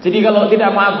 Jadi kalau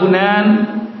tidak mau agunan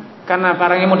karena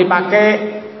barangnya mau dipakai,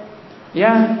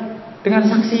 ya dengan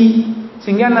saksi,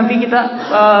 sehingga nanti kita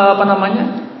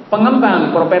pengembang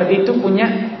properti itu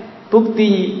punya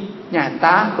bukti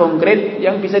nyata, konkret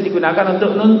yang bisa digunakan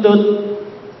untuk nuntut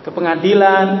ke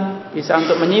pengadilan, bisa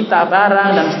untuk menyita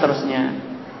barang dan seterusnya.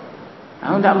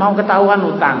 Nah, tidak mau ketahuan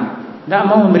hutang, tidak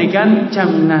mau memberikan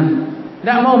jaminan,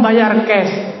 tidak mau bayar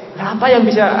cash. Nah, apa yang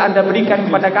bisa Anda berikan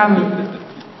kepada kami?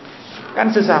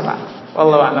 Kan susah, Pak.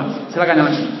 Wallahu a'lam. Silakan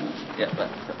Mas. Ya, Pak.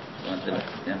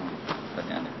 Ya,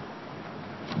 pertanyaannya.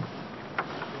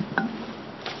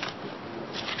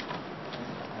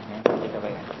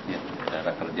 Ya,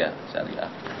 cara kerja syariah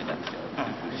finansial.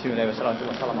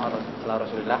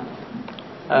 Bismillahirrahmanirrahim.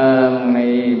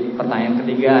 Mengenai pertanyaan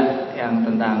ketiga yang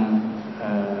tentang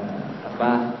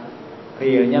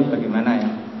realnya bagaimana ya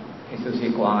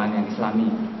institusi keuangan yang Islami.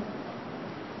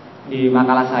 Di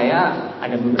makalah saya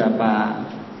ada beberapa,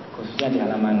 khususnya di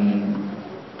halaman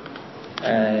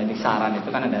di saran itu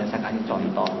kan ada, saya kasih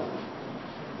contoh.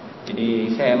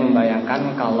 Jadi saya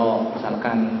membayangkan kalau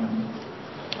misalkan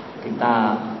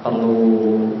kita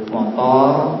perlu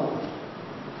motor,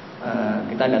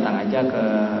 kita datang aja ke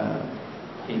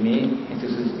ini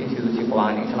institusi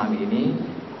keuangan Islami ini.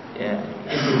 Ya,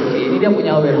 institusi ini dia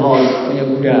punya warehouse, punya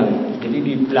gudang. Jadi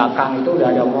di belakang itu udah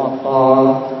ada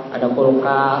motor, ada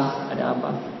kulkas, ada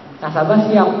apa. Nasabah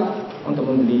siap untuk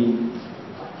membeli.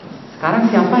 Sekarang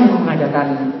siapa yang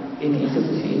mengadakan ini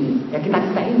institusi ini? Ya kita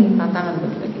ini tantangan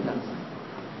buat kita.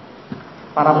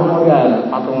 Para pemodal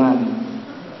patungan,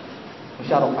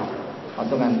 musyarakah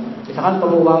patungan. Misalkan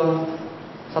perlu uang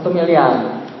 1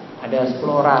 miliar, ada 10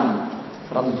 orang,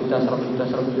 100 juta.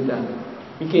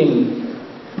 Bikin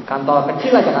kantor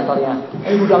kecil aja kantornya.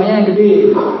 Gudangnya yang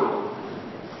gede.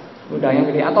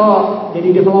 Atau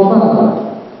jadi developer.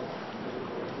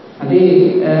 Nanti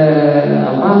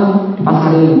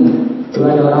dipasarin. Kalau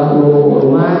ada orang perlu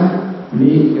rumah,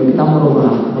 beli, yuk kita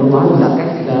merubah bisa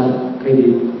cash, bisa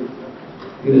kredit.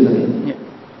 Gitu saja.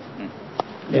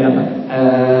 Ya,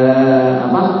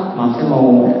 maaf saya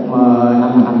mau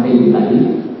menambahkan kredit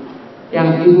tadi.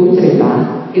 Yang ibu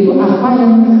cerita itu apa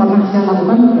yang pernah saya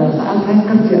lakukan pada saat saya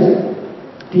kerja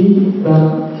di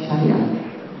bank syariah.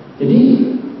 Jadi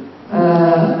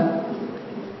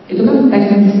itu kan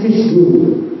teknis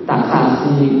dulu,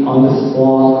 taksasi on the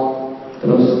spot,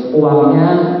 terus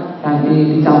uangnya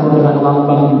nanti dicampur dengan uang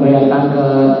bank dibayarkan ke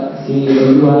si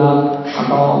penjual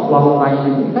atau uang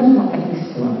lain, itu kan cuma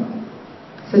teknis doang.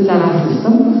 Secara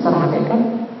sistem, secara hakikat,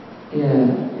 ya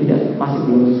tidak, masih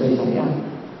belum sesuai syariah.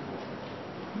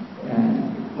 Ya,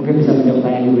 mungkin bisa menjawab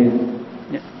saya dulu ya.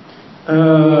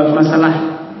 Masalah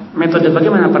metode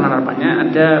bagaimana penerapannya,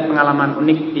 ada pengalaman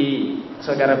unik di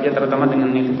Saudi Arabia, terutama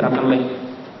dengan yang diterapkan oleh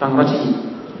Bank Rajhi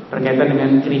berkaitan dengan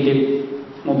kredit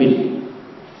mobil.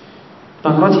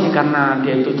 Bank Rajhi karena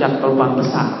dia itu cabang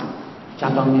besar,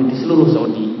 cabangnya di seluruh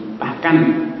Saudi,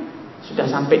 bahkan sudah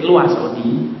sampai luar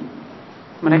Saudi.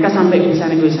 Mereka sampai bisa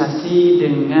negosiasi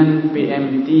dengan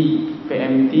PMT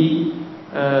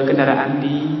kendaraan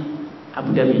di Abu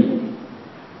Dhabi.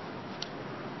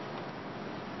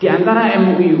 Di antara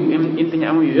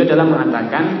intinya MOU adalah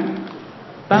mengatakan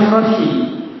Bank Rajhi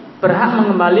berhak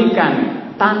mengembalikan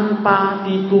tanpa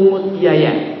dipungut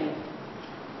biaya,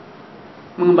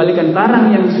 mengembalikan barang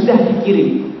yang sudah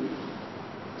dikirim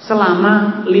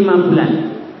selama 5 bulan.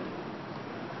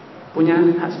 Punya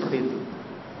hak seperti itu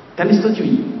dan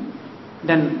disetujui.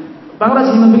 Dan Bank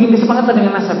Rajhi membuat kesepakatan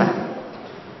dengan nasabah.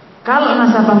 Kalau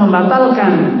nasabah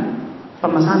membatalkan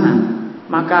pemesanan,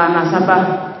 maka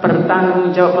nasabah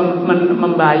bertanggung jawab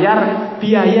membayar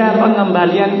biaya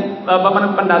pengembalian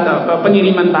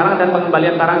pengiriman barang dan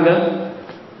pengembalian barang ke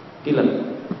dealer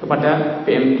kepada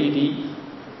PMT di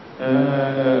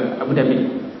Abu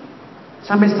Dhabi.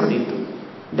 Sampai seperti itu.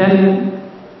 Dan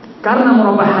karena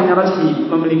murabahannya Rajhi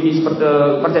memiliki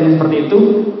perjanjian seperti itu,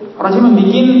 Rajhi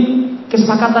membuat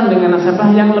kesepakatan dengan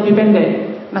nasabah yang lebih pendek.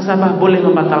 Nasabah boleh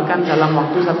membatalkan dalam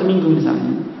waktu 1 minggu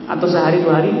misalnya, atau sehari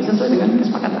 2 hari sesuai dengan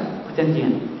kesepakatan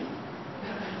perjanjian.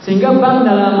 Sehingga bank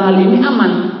dalam hal ini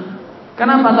aman.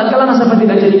 Kenapa? Tatkala nasabah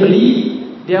tidak jadi beli,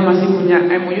 dia masih punya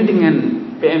MOU dengan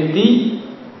PMT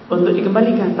untuk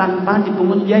dikembalikan tanpa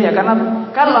dipungut biaya. Karena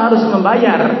kalau harus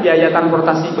membayar biaya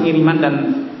transportasi pengiriman dan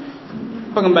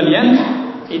pengembalian,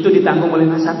 itu ditanggung oleh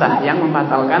nasabah yang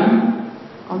membatalkan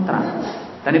kontrak.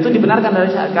 Dan itu dibenarkan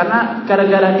dari syariat, karena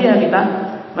gara-gara dia kita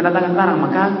mendatangkan barang,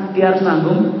 maka dia harus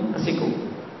menanggung resiko.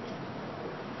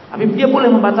 Tapi dia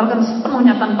boleh membatalkan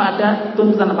sepenuhnya tanpa ada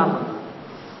tuntutan apa-apa.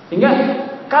 Sehingga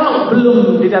Kalau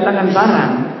belum didatangkan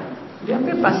barang, dia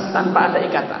bebas tanpa ada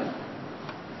ikatan.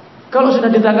 Kalau sudah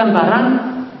didatangkan barang,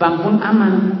 bank pun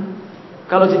aman.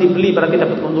 Kalau jadi beli berarti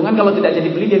dapat keuntungan, kalau tidak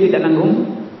jadi beli dia tidak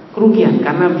nanggung kerugian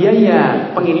karena biaya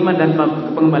pengiriman dan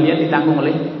pengembalian ditanggung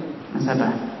oleh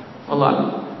nasabah.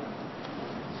 Allah.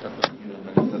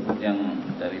 Yang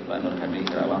dari Pak Nur Hadi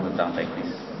Kerawang tentang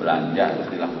teknis belanja harus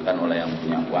dilakukan oleh yang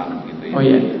punya uang gitu ya. Oh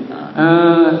iya.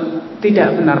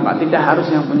 Tidak benar Pak, tidak harus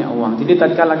yang punya uang. Jadi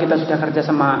tatkala kita sudah kerja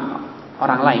sama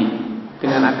orang lain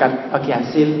dengan akad bagi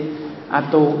hasil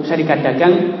atau syarikat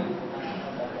dagang,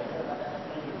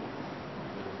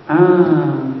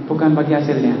 bukan bagi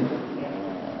hasilnya.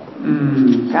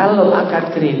 Kalau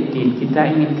akad kredit, kita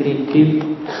ingin kredit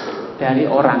dari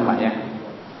orang Pak ya.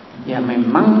 Ya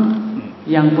memang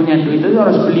yang punya duit itu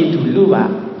harus beli dulu Pak.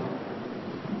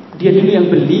 Dia dulu yang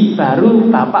beli, baru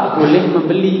Bapak boleh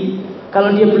membeli. Kalau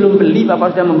dia belum beli,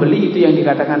 Bapak sudah membeli, itu yang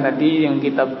dikatakan tadi, yang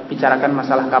kita bicarakan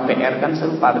masalah KPR kan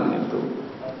serupa dengan itu.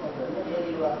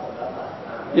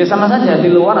 Ya sama saja,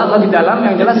 di luar atau di dalam,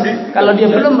 yang jelas kalau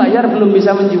dia belum bayar, belum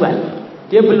bisa menjual.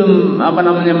 Dia belum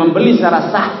membeli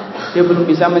secara sah, dia belum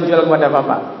bisa menjual kepada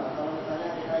Bapak.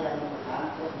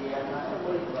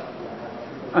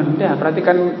 Enggak, berarti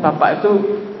kan Bapak itu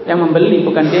yang membeli,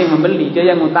 bukan dia yang membeli, dia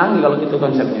yang ngutangi kalau gitu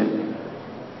konsepnya.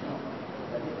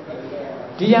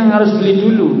 Dia yang harus beli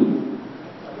dulu.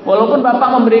 Walaupun Bapak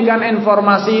memberikan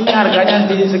informasi ini harganya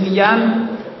di sekian,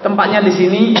 tempatnya di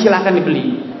sini, silahkan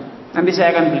dibeli. Nanti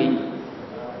saya akan beli.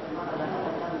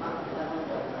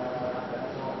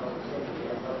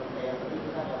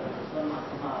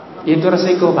 Itu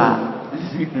resiko Pak.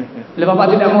 Kalau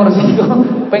Bapak tidak mau resiko,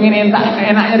 pengen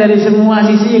enaknya dari semua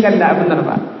sisi kan tidak benar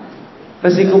Pak.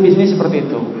 Resiko bisnis seperti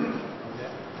itu.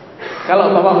 Kalau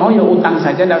Bapak mau ya utang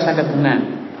saja, tidak usah ada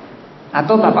bunga.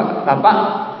 Atau Bapak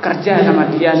kerja sama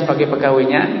dia sebagai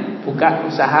pegawainya, buka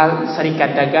usaha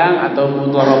serikat dagang atau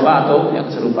mudharabah atau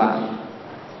yang serupa.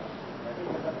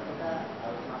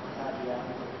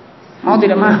 Mau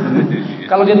tidak mau.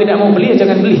 Kalau dia tidak mau beli ya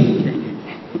jangan beli.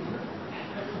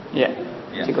 Ya.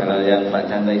 Ya, kalau yang Pak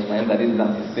Chandra Ismail tadi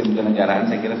tentang sistem kenegaraan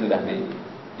saya kira sudah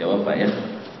dijawab Pak ya.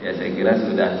 Ya saya kira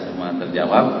sudah semua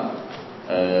terjawab.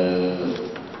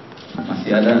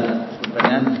 Masih ada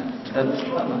pertanyaan?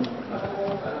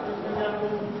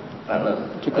 Kalau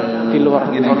di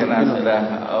luar gini karena sudah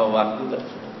waktu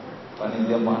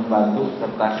panitia mohon bantu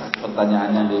kertas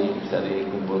pertanyaannya bisa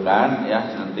dikumpulkan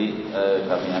ya, nanti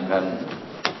kami akan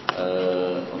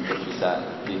untuk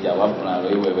bisa dijawab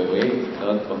melalui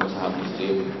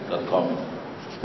www.pengusahamuslim.com.